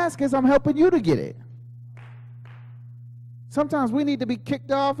to Damascus, I'm helping you to get it. Sometimes we need to be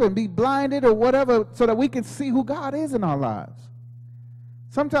kicked off and be blinded or whatever so that we can see who God is in our lives.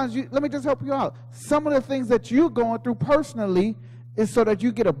 Sometimes, let me just help you out. Some of the things that you're going through personally is so that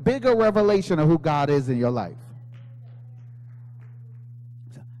you get a bigger revelation of who God is in your life.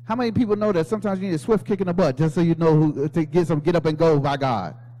 How many people know that sometimes you need a swift kick in the butt just so you know who to get some get up and go by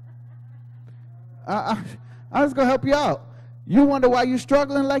God? I'm just going to help you out. You wonder why you're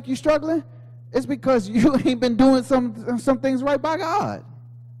struggling like you're struggling? It's because you ain't been doing some things right by God.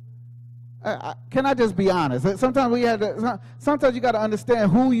 Can I just be honest? Sometimes you got to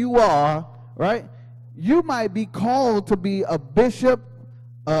understand who you are, right? You might be called to be a bishop,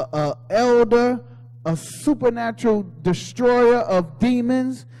 a elder, a supernatural destroyer of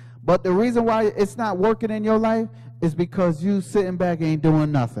demons, but the reason why it's not working in your life is because you sitting back ain't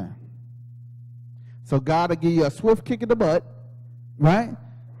doing nothing. So God will give you a swift kick in the butt, right?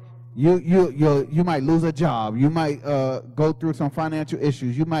 You might lose a job. You might go through some financial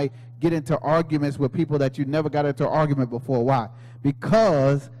issues. You might get into arguments with people that you never got into an argument before. Why?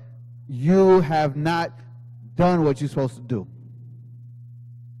 Because you have not done what you're supposed to do.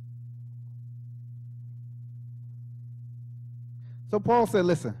 So Paul said,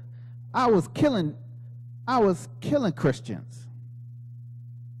 listen, I was killing Christians.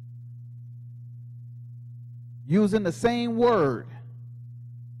 using the same word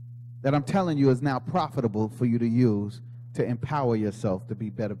that I'm telling you is now profitable for you to use to empower yourself to be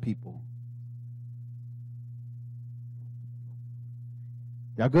better people.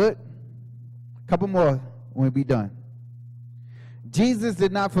 Y'all good? A couple more when we be done. Jesus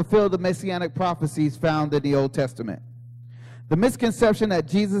did not fulfill the messianic prophecies found in the Old Testament. The misconception that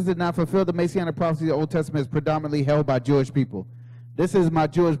Jesus did not fulfill the messianic prophecies of the Old Testament is predominantly held by Jewish people. This is my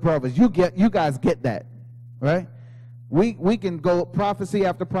Jewish brothers. You guys get that, right? We can go prophecy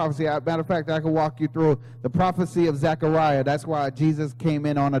after prophecy. Matter of fact, I can walk you through the prophecy of Zechariah. That's why Jesus came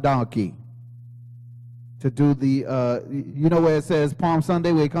in on a donkey to do the, you know where it says Palm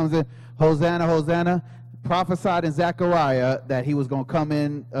Sunday, where he comes in, Hosanna, Hosanna, prophesied in Zechariah that he was going to come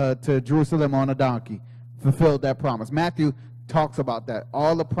in to Jerusalem on a donkey, fulfilled that promise. Matthew talks about that,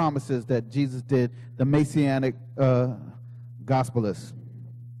 all the promises that Jesus did, the messianic gospelists.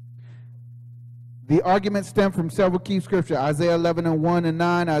 The argument stemmed from several key scriptures, Isaiah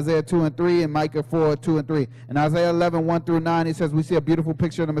 11:1-9, Isaiah 2-3, and Micah 4:2-3. In Isaiah 11:1-9, he says, we see a beautiful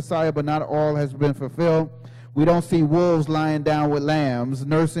picture of the Messiah, but not all has been fulfilled. We don't see wolves lying down with lambs,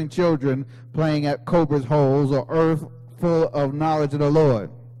 nursing children, playing at cobras' holes, or earth full of knowledge of the Lord.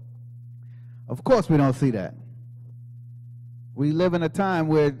 Of course we don't see that. We live in a time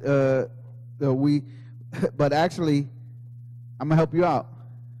where but actually, I'm going to help you out.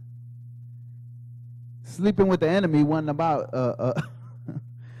 Sleeping with the Enemy wasn't about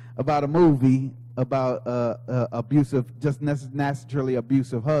about a movie about abusive, just naturally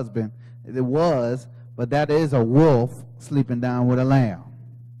abusive husband. It was, but that is a wolf sleeping down with a lamb.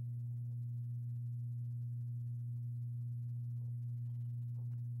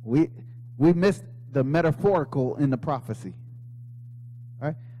 We missed the metaphorical in the prophecy.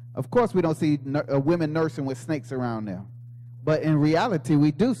 Right? Of course, we don't see women nursing with snakes around them, but in reality,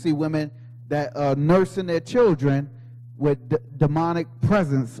 we do see women that are nursing their children with demonic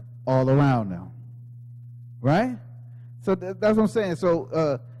presence all around them. Right? So that's what I'm saying.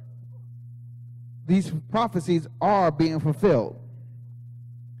 So these prophecies are being fulfilled.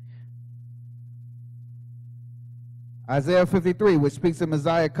 Isaiah 53, which speaks of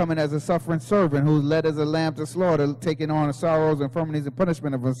Messiah coming as a suffering servant who led as a lamb to slaughter, taking on the sorrows, infirmities, and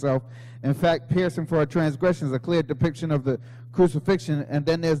punishment of himself. In fact, piercing for our transgressions, a clear depiction of the crucifixion. And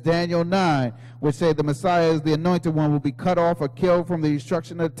then there's Daniel 9, which say the Messiah is the anointed one, will be cut off or killed from the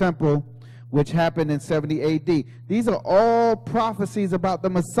destruction of the temple, which happened in 70 A.D. These are all prophecies about the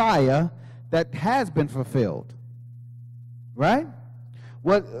Messiah that has been fulfilled. Right?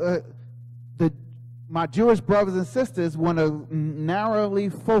 My Jewish brothers and sisters want to narrowly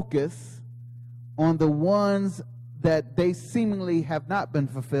focus on the ones that they seemingly have not been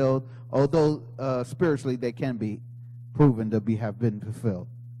fulfilled, although spiritually they can be proven to have been fulfilled.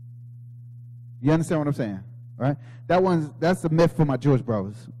 You understand what I'm saying? Right? That's the myth for my Jewish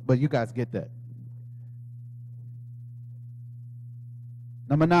brothers, but you guys get that.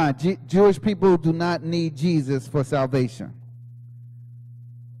 Number 9, Jewish people do not need Jesus for salvation.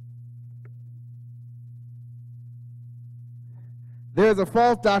 There is a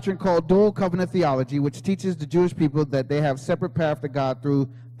false doctrine called dual covenant theology, which teaches the Jewish people that they have separate path to God through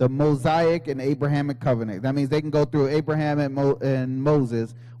the Mosaic and Abrahamic covenant. That means they can go through Abraham and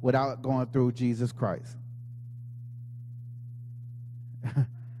Moses without going through Jesus Christ.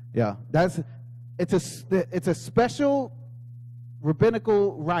 Yeah, it's a special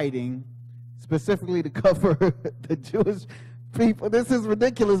rabbinical writing specifically to cover the Jewish people. This is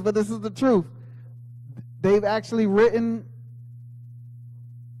ridiculous, but this is the truth. They've actually written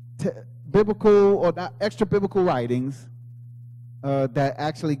biblical or not extra biblical writings that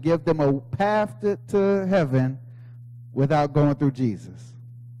actually give them a path to heaven without going through Jesus.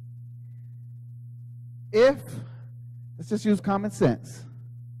 Let's just use common sense.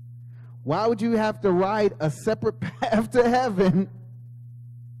 Why would you have to write a separate path to heaven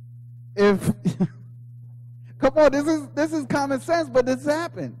if come on, this is common sense, but this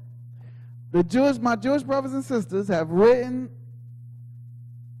happened. My Jewish brothers and sisters have written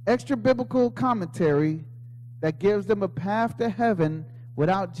extra biblical commentary that gives them a path to heaven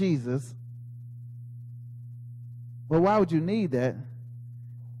without Jesus. Well, why would you need that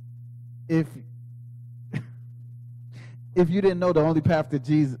if you didn't know the only path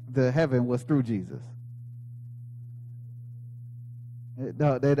to heaven was through Jesus?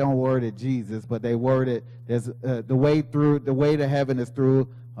 No, they don't word it Jesus, but they word it as the way to heaven is through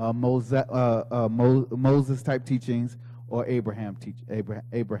Moses type teachings or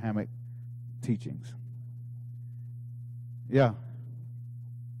Abrahamic teachings. Yeah.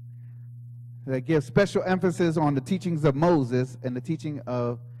 They give special emphasis on the teachings of Moses and the teaching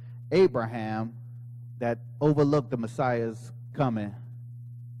of Abraham that overlook the Messiah's coming.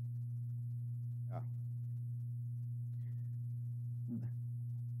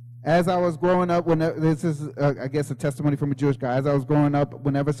 As I was growing up, this is, I guess, a testimony from a Jewish guy. As I was growing up,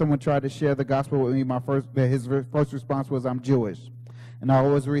 whenever someone tried to share the gospel with me, his first response was, "I'm Jewish," and I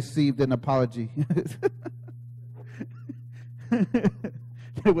always received an apology.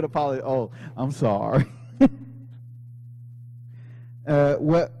 They would apologize. "Oh, I'm sorry."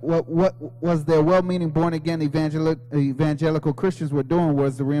 What was their well-meaning, born-again evangelical Christians were doing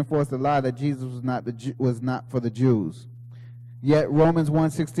was to reinforce the lie that Jesus was not for the Jews. Yet Romans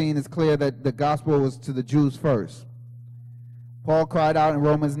 1:16 is clear that the gospel was to the Jews first. Paul cried out in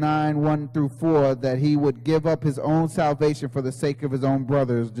Romans 9:1-4 that he would give up his own salvation for the sake of his own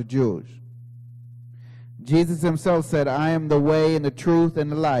brothers, the Jews. Jesus himself said, "I am the way and the truth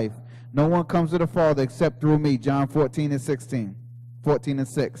and the life. No one comes to the Father except through me," John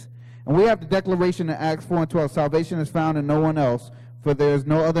 14:6. And we have the declaration in Acts 4:12, "Salvation is found in no one else, for there is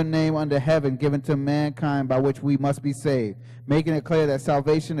no other name under heaven given to mankind by which we must be saved," making it clear that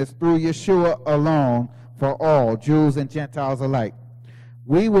salvation is through Yeshua alone for all, Jews and Gentiles alike.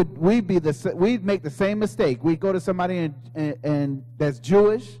 We'd make the same mistake. We'd go to somebody and that's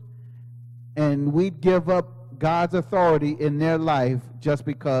Jewish, and we'd give up God's authority in their life just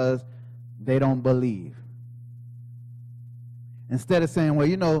because they don't believe. Instead of saying, "Well,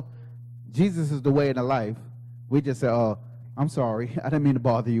 you know, Jesus is the way and the life," we just say, "Oh, I'm sorry. I didn't mean to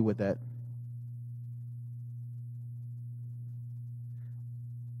bother you with that."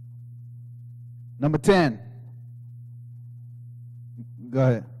 Number 10. Go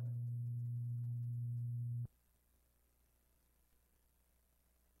ahead.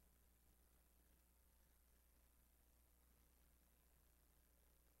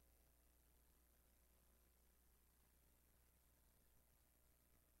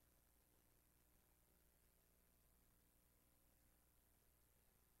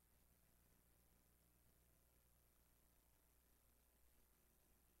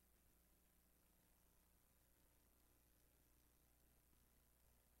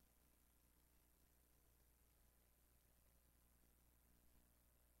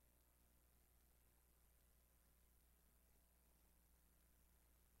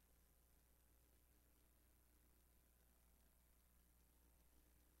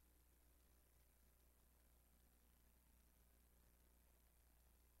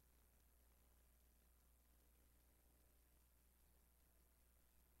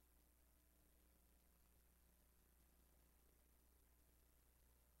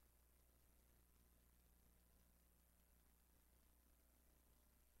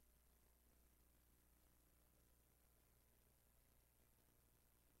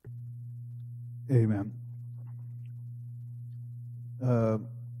 Amen.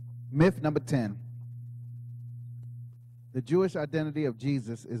 Myth number 10. The Jewish identity of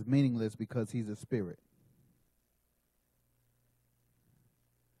Jesus is meaningless because he's a spirit.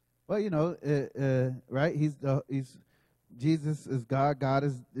 Well, you know, right? Jesus is God. God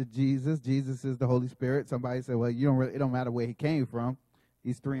is Jesus. Jesus is the Holy Spirit. Somebody said, "Well, it don't matter where he came from.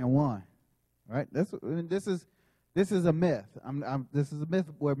 He's 3 in 1." Right? This is a myth. This is a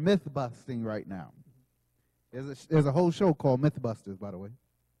myth. We're myth busting right now. There's a whole show called Mythbusters, by the way.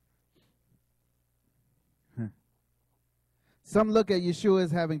 Some look at Yeshua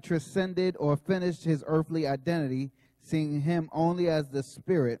as having transcended or finished his earthly identity, seeing him only as the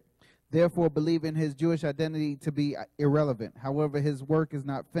Spirit, therefore believing his Jewish identity to be irrelevant. However, his work is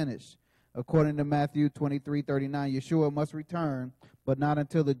not finished. According to Matthew 23:39, Yeshua must return, but not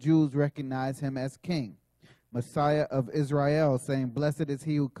until the Jews recognize him as King, Messiah of Israel, saying, "Blessed is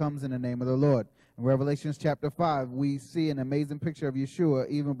he who comes in the name of the Lord." In Revelation chapter 5, we see an amazing picture of Yeshua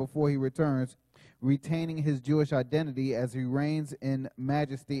even before he returns, retaining his Jewish identity as he reigns in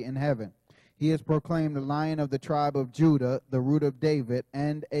majesty in heaven. He is proclaimed the Lion of the tribe of Judah, the Root of David,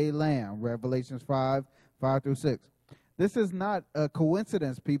 and a Lamb. Revelation 5:5-6. This is not a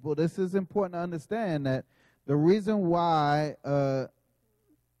coincidence, people. This is important to understand that the reason why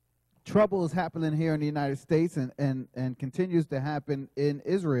trouble is happening here in the United States and continues to happen in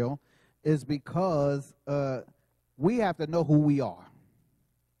Israel is because we have to know who we are.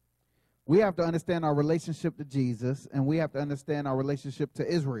 We have to understand our relationship to Jesus, and we have to understand our relationship to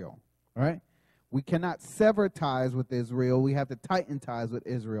Israel, all right? We cannot sever ties with Israel. We have to tighten ties with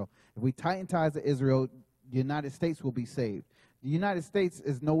Israel. If we tighten ties to Israel, the United States will be saved. The United States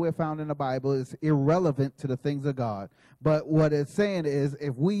is nowhere found in the Bible. It's irrelevant to the things of God. But what it's saying is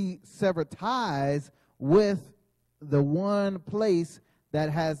if we sever ties with the one place that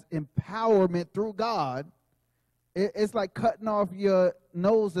has empowerment through God, it's like cutting off your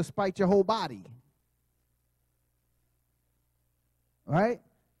nose to spite your whole body. right?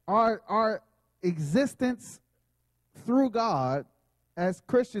 Our existence through God as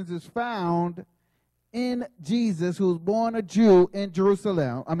Christians is found in Jesus, who was born a Jew in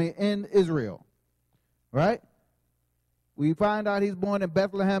in Israel, right? We find out he's born in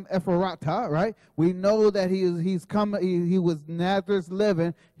Bethlehem Ephratah, right? We know that he was Nazareth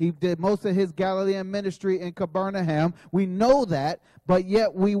living. He did most of his Galilean ministry in Capernaum. We know that, but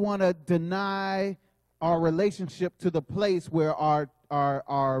yet we want to deny our relationship to the place where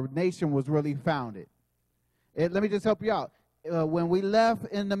our nation was really founded. Let me just help you out. When we left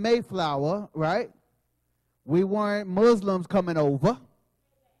in the Mayflower, right, we weren't Muslims coming over.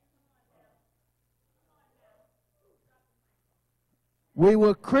 We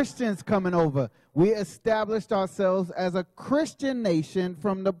were Christians coming over. We established ourselves as a Christian nation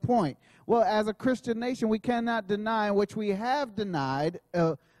from the point. Well, as a Christian nation, we cannot deny, which we have denied,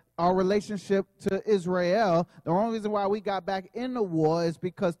 our relationship to Israel. The only reason why we got back in the war is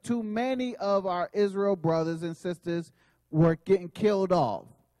because too many of our Israel brothers and sisters were getting killed off.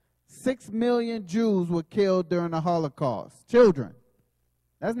 6 million Jews were killed during the Holocaust. Children.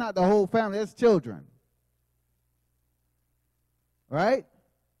 That's not the whole family, that's children. Right?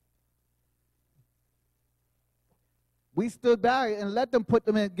 We stood by and let them put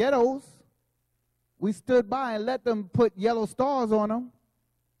them in ghettos. We stood by and let them put yellow stars on them.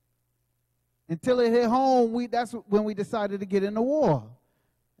 Until it hit home, that's when we decided to get in the war.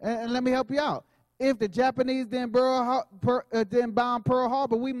 And let me help you out. If the Japanese didn't bomb Pearl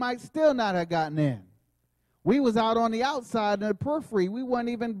Harbor, we might still not have gotten in. We was out on the outside in the periphery. We weren't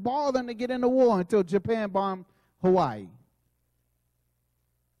even bothering to get in the war until Japan bombed Hawaii.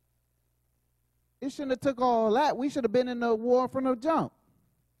 It shouldn't have took all that. We should have been in the war from the jump.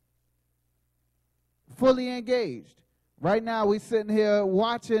 Fully engaged. Right now, we sitting here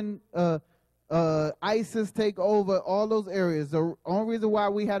watching ISIS take over all those areas. The only reason why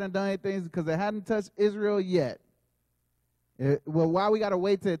we hadn't done anything is because it hadn't touched Israel yet. Why we got to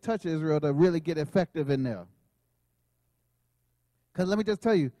wait till it touches Israel to really get effective in there? Because let me just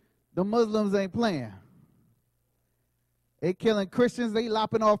tell you, the Muslims ain't playing. They killing Christians. They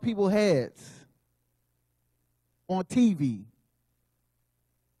lopping off people's heads on TV.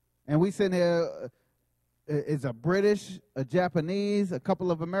 And we sitting here, it's a British, a Japanese, a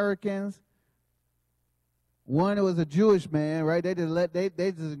couple of Americans. One was a Jewish man, right? They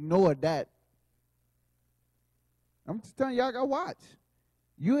just ignored that. I'm just telling y'all, gotta watch.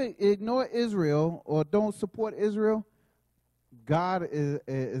 You ignore Israel or don't support Israel, God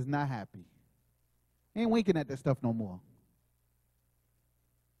is not happy. He ain't winking at that stuff no more.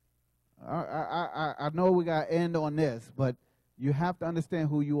 I know we got to end on this, but you have to understand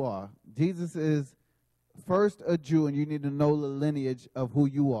who you are. Jesus is first a Jew, and you need to know the lineage of who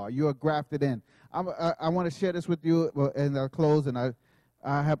you are. You are grafted in. I want to share this with you, and I'll close, and I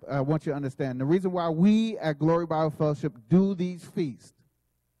want you to understand. The reason why we at Glory Bible Fellowship do these feasts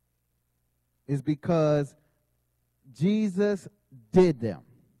is because Jesus did them.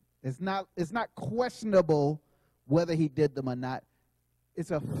 It's not questionable whether he did them or not.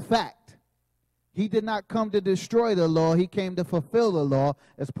 It's a fact. He did not come to destroy the law. He came to fulfill the law.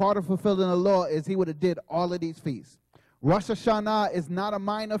 As part of fulfilling the law is he would have did all of these feasts. Rosh Hashanah is not a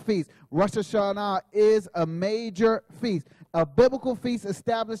minor feast. Rosh Hashanah is a major feast. A biblical feast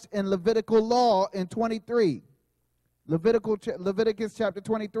established in Levitical law in 23. Leviticus chapter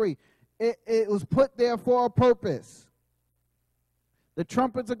 23. It was put there for a purpose. The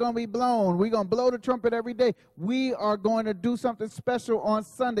trumpets are going to be blown. We're going to blow the trumpet every day. We are going to do something special on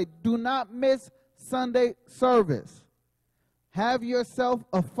Sunday. Do not miss Sunday service. Have yourself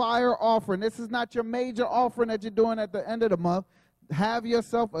a fire offering. This is not your major offering that you're doing at the end of the month. Have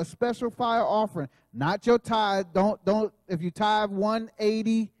yourself a special fire offering. Not your tithe. Don't. If you tithe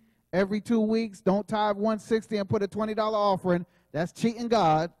 $180 every 2 weeks, don't tithe $160 and put a $20 offering. That's cheating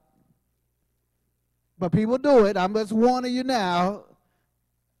God. But people do it. I'm just warning you now.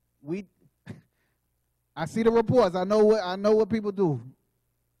 I see the reports. I know what people do.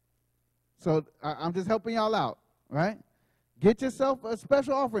 So I'm just helping y'all out, right? Get yourself a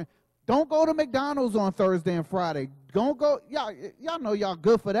special offering. Don't go to McDonald's on Thursday and Friday. Don't go. Y'all know y'all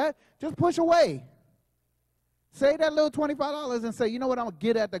good for that. Just push away. Say that little $25 and say, you know what, I'm going to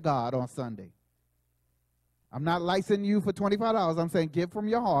get at the God on Sunday. I'm not licensing you for $25. I'm saying give from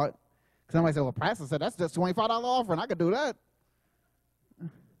your heart. Somebody said, well, Pastor said that's just $25 offering. I could do that.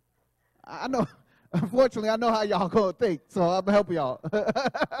 I know. Unfortunately, I know how y'all going to think, so I'm going to help y'all.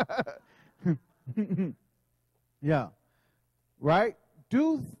 Yeah. Right?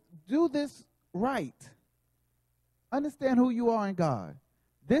 Do this right. Understand who you are in God.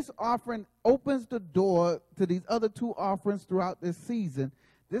 This offering opens the door to these other two offerings throughout this season.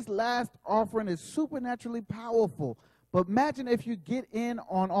 This last offering is supernaturally powerful. But imagine if you get in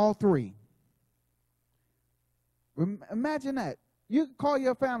on all three. Imagine that. You can call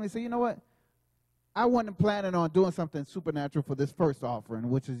your family and say, you know what? I wasn't planning on doing something supernatural for this first offering,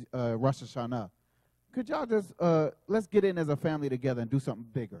 which is Rosh Hashanah. Could y'all just, let's get in as a family together and do something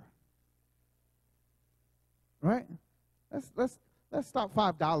bigger. Right? Let's stop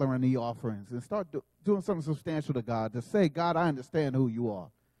 $5 in the offerings and start doing something substantial to God. To say, God, I understand who you are.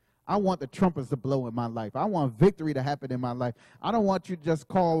 I want the trumpets to blow in my life. I want victory to happen in my life. I don't want you to just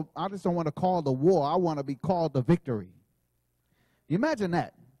call, I just don't want to call the war. I want to be called the victory. You imagine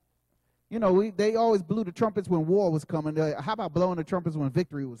that. You know, they always blew the trumpets when war was coming. How about blowing the trumpets when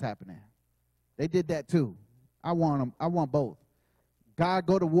victory was happening? They did that too. I want them. I want both. God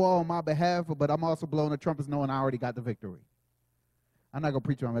go to war on my behalf, but I'm also blowing the trumpets knowing I already got the victory. I'm not going to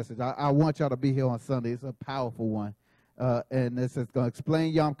preach my message. I want y'all to be here on Sunday. It's a powerful one. And this is going to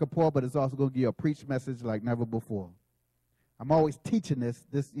explain Yom Kippur, but it's also going to give you a preach message like never before. I'm always teaching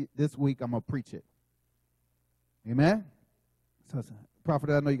this week. I'm going to preach it. Amen? So,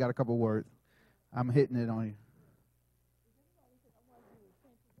 Prophet, I know you got a couple words. I'm hitting it on you.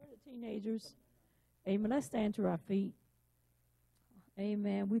 For the teenagers, amen. Let's stand to our feet.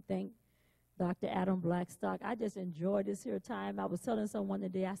 Amen. We thank Dr. Adam Blackstock. I just enjoyed this here time. I was telling someone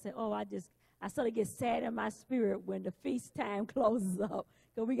today, I said, oh, I sort of get sad in my spirit when the feast time closes up,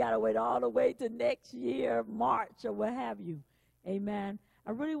 because we got to wait all the way to next year, March or what have you. Amen.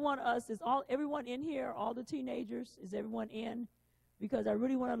 I really want us, everyone in here, all the teenagers, is everyone in? Because I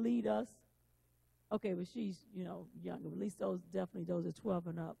really want to lead us. Okay, but she's, younger. At least those are 12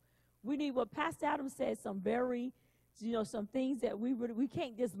 and up. We need what Pastor Adam said, some very, some things that we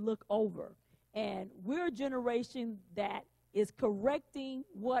can't just look over. And we're a generation that is correcting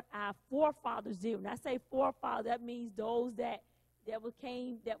what our forefathers did. When I say forefathers, that means those that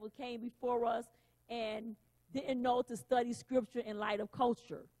came before us and didn't know to study scripture in light of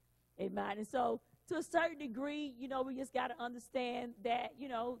culture. Amen. And so to a certain degree, we just got to understand that,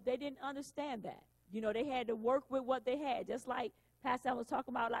 they didn't understand that. They had to work with what they had, just like Pastor was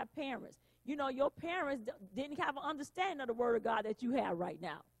talking about our parents. Your parents didn't have an understanding of the word of God that you have right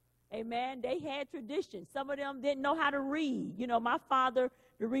now. Amen. They had traditions. Some of them didn't know how to read. My father,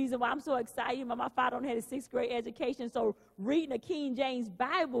 the reason why I'm so excited, my father only had a 6th grade education, so reading a King James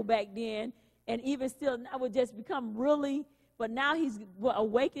Bible back then, and even still now would just become really, but now he's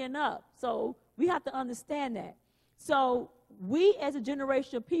awakening up. So we have to understand that. So we as a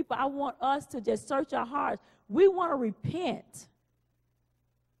generation of people, I want us to just search our hearts. We want to repent,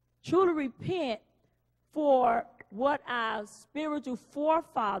 truly repent for what our spiritual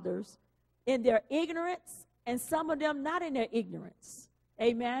forefathers in their ignorance, and some of them not in their ignorance.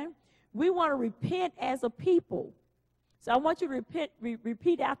 Amen. We want to repent as a people. So I want you to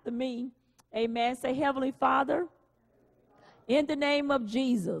repeat after me. Amen. Say, Heavenly Father, in the name of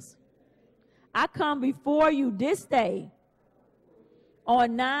Jesus, I come before you this day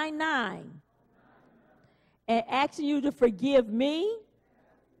on 9/9 and asking you to forgive me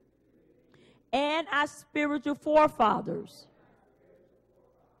and our spiritual forefathers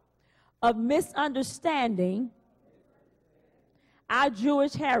of misunderstanding our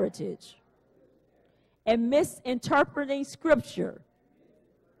Jewish heritage and misinterpreting scripture.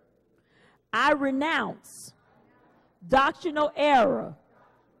 I renounce doctrinal error.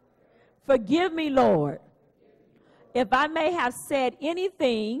 Forgive me, Lord, if I may have said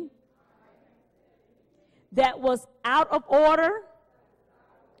anything that was out of order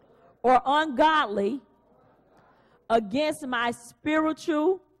or ungodly against my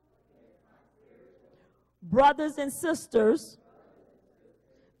spiritual brothers and sisters,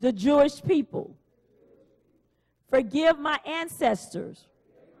 the Jewish people. Forgive my ancestors.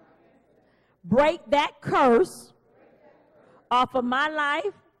 Break that curse off of my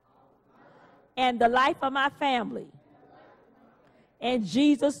life and the life of my family. In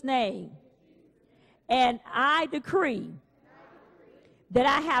Jesus' name. And I decree that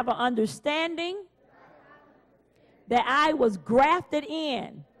I have an understanding that I was grafted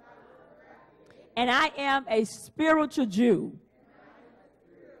in, and I am a spiritual Jew,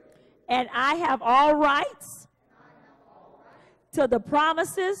 and I have all rights to the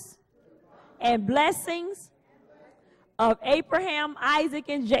promises and blessings of Abraham, Isaac,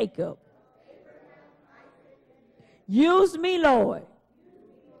 and Jacob. Use me, Lord,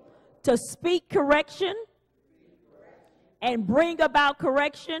 to speak correction and bring about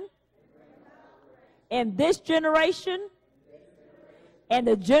correction in this generation and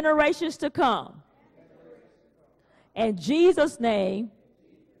the generations to come. In Jesus' name,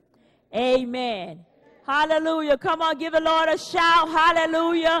 Amen. Hallelujah. Come on, give the Lord a shout.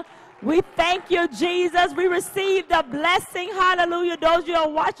 Hallelujah. We thank you, Jesus. We receive the blessing. Hallelujah. Those of you who are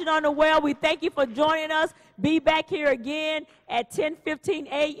watching on the web, we thank you for joining us. Be back here again at 10:15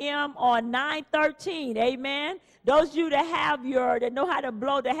 a.m. on 9/13. Amen. Those of you that know how to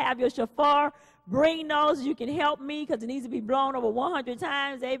blow, that have your shofar, bring those. You can help me because it needs to be blown over 100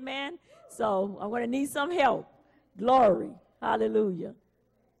 times. Amen. So I'm going to need some help. Glory. Hallelujah.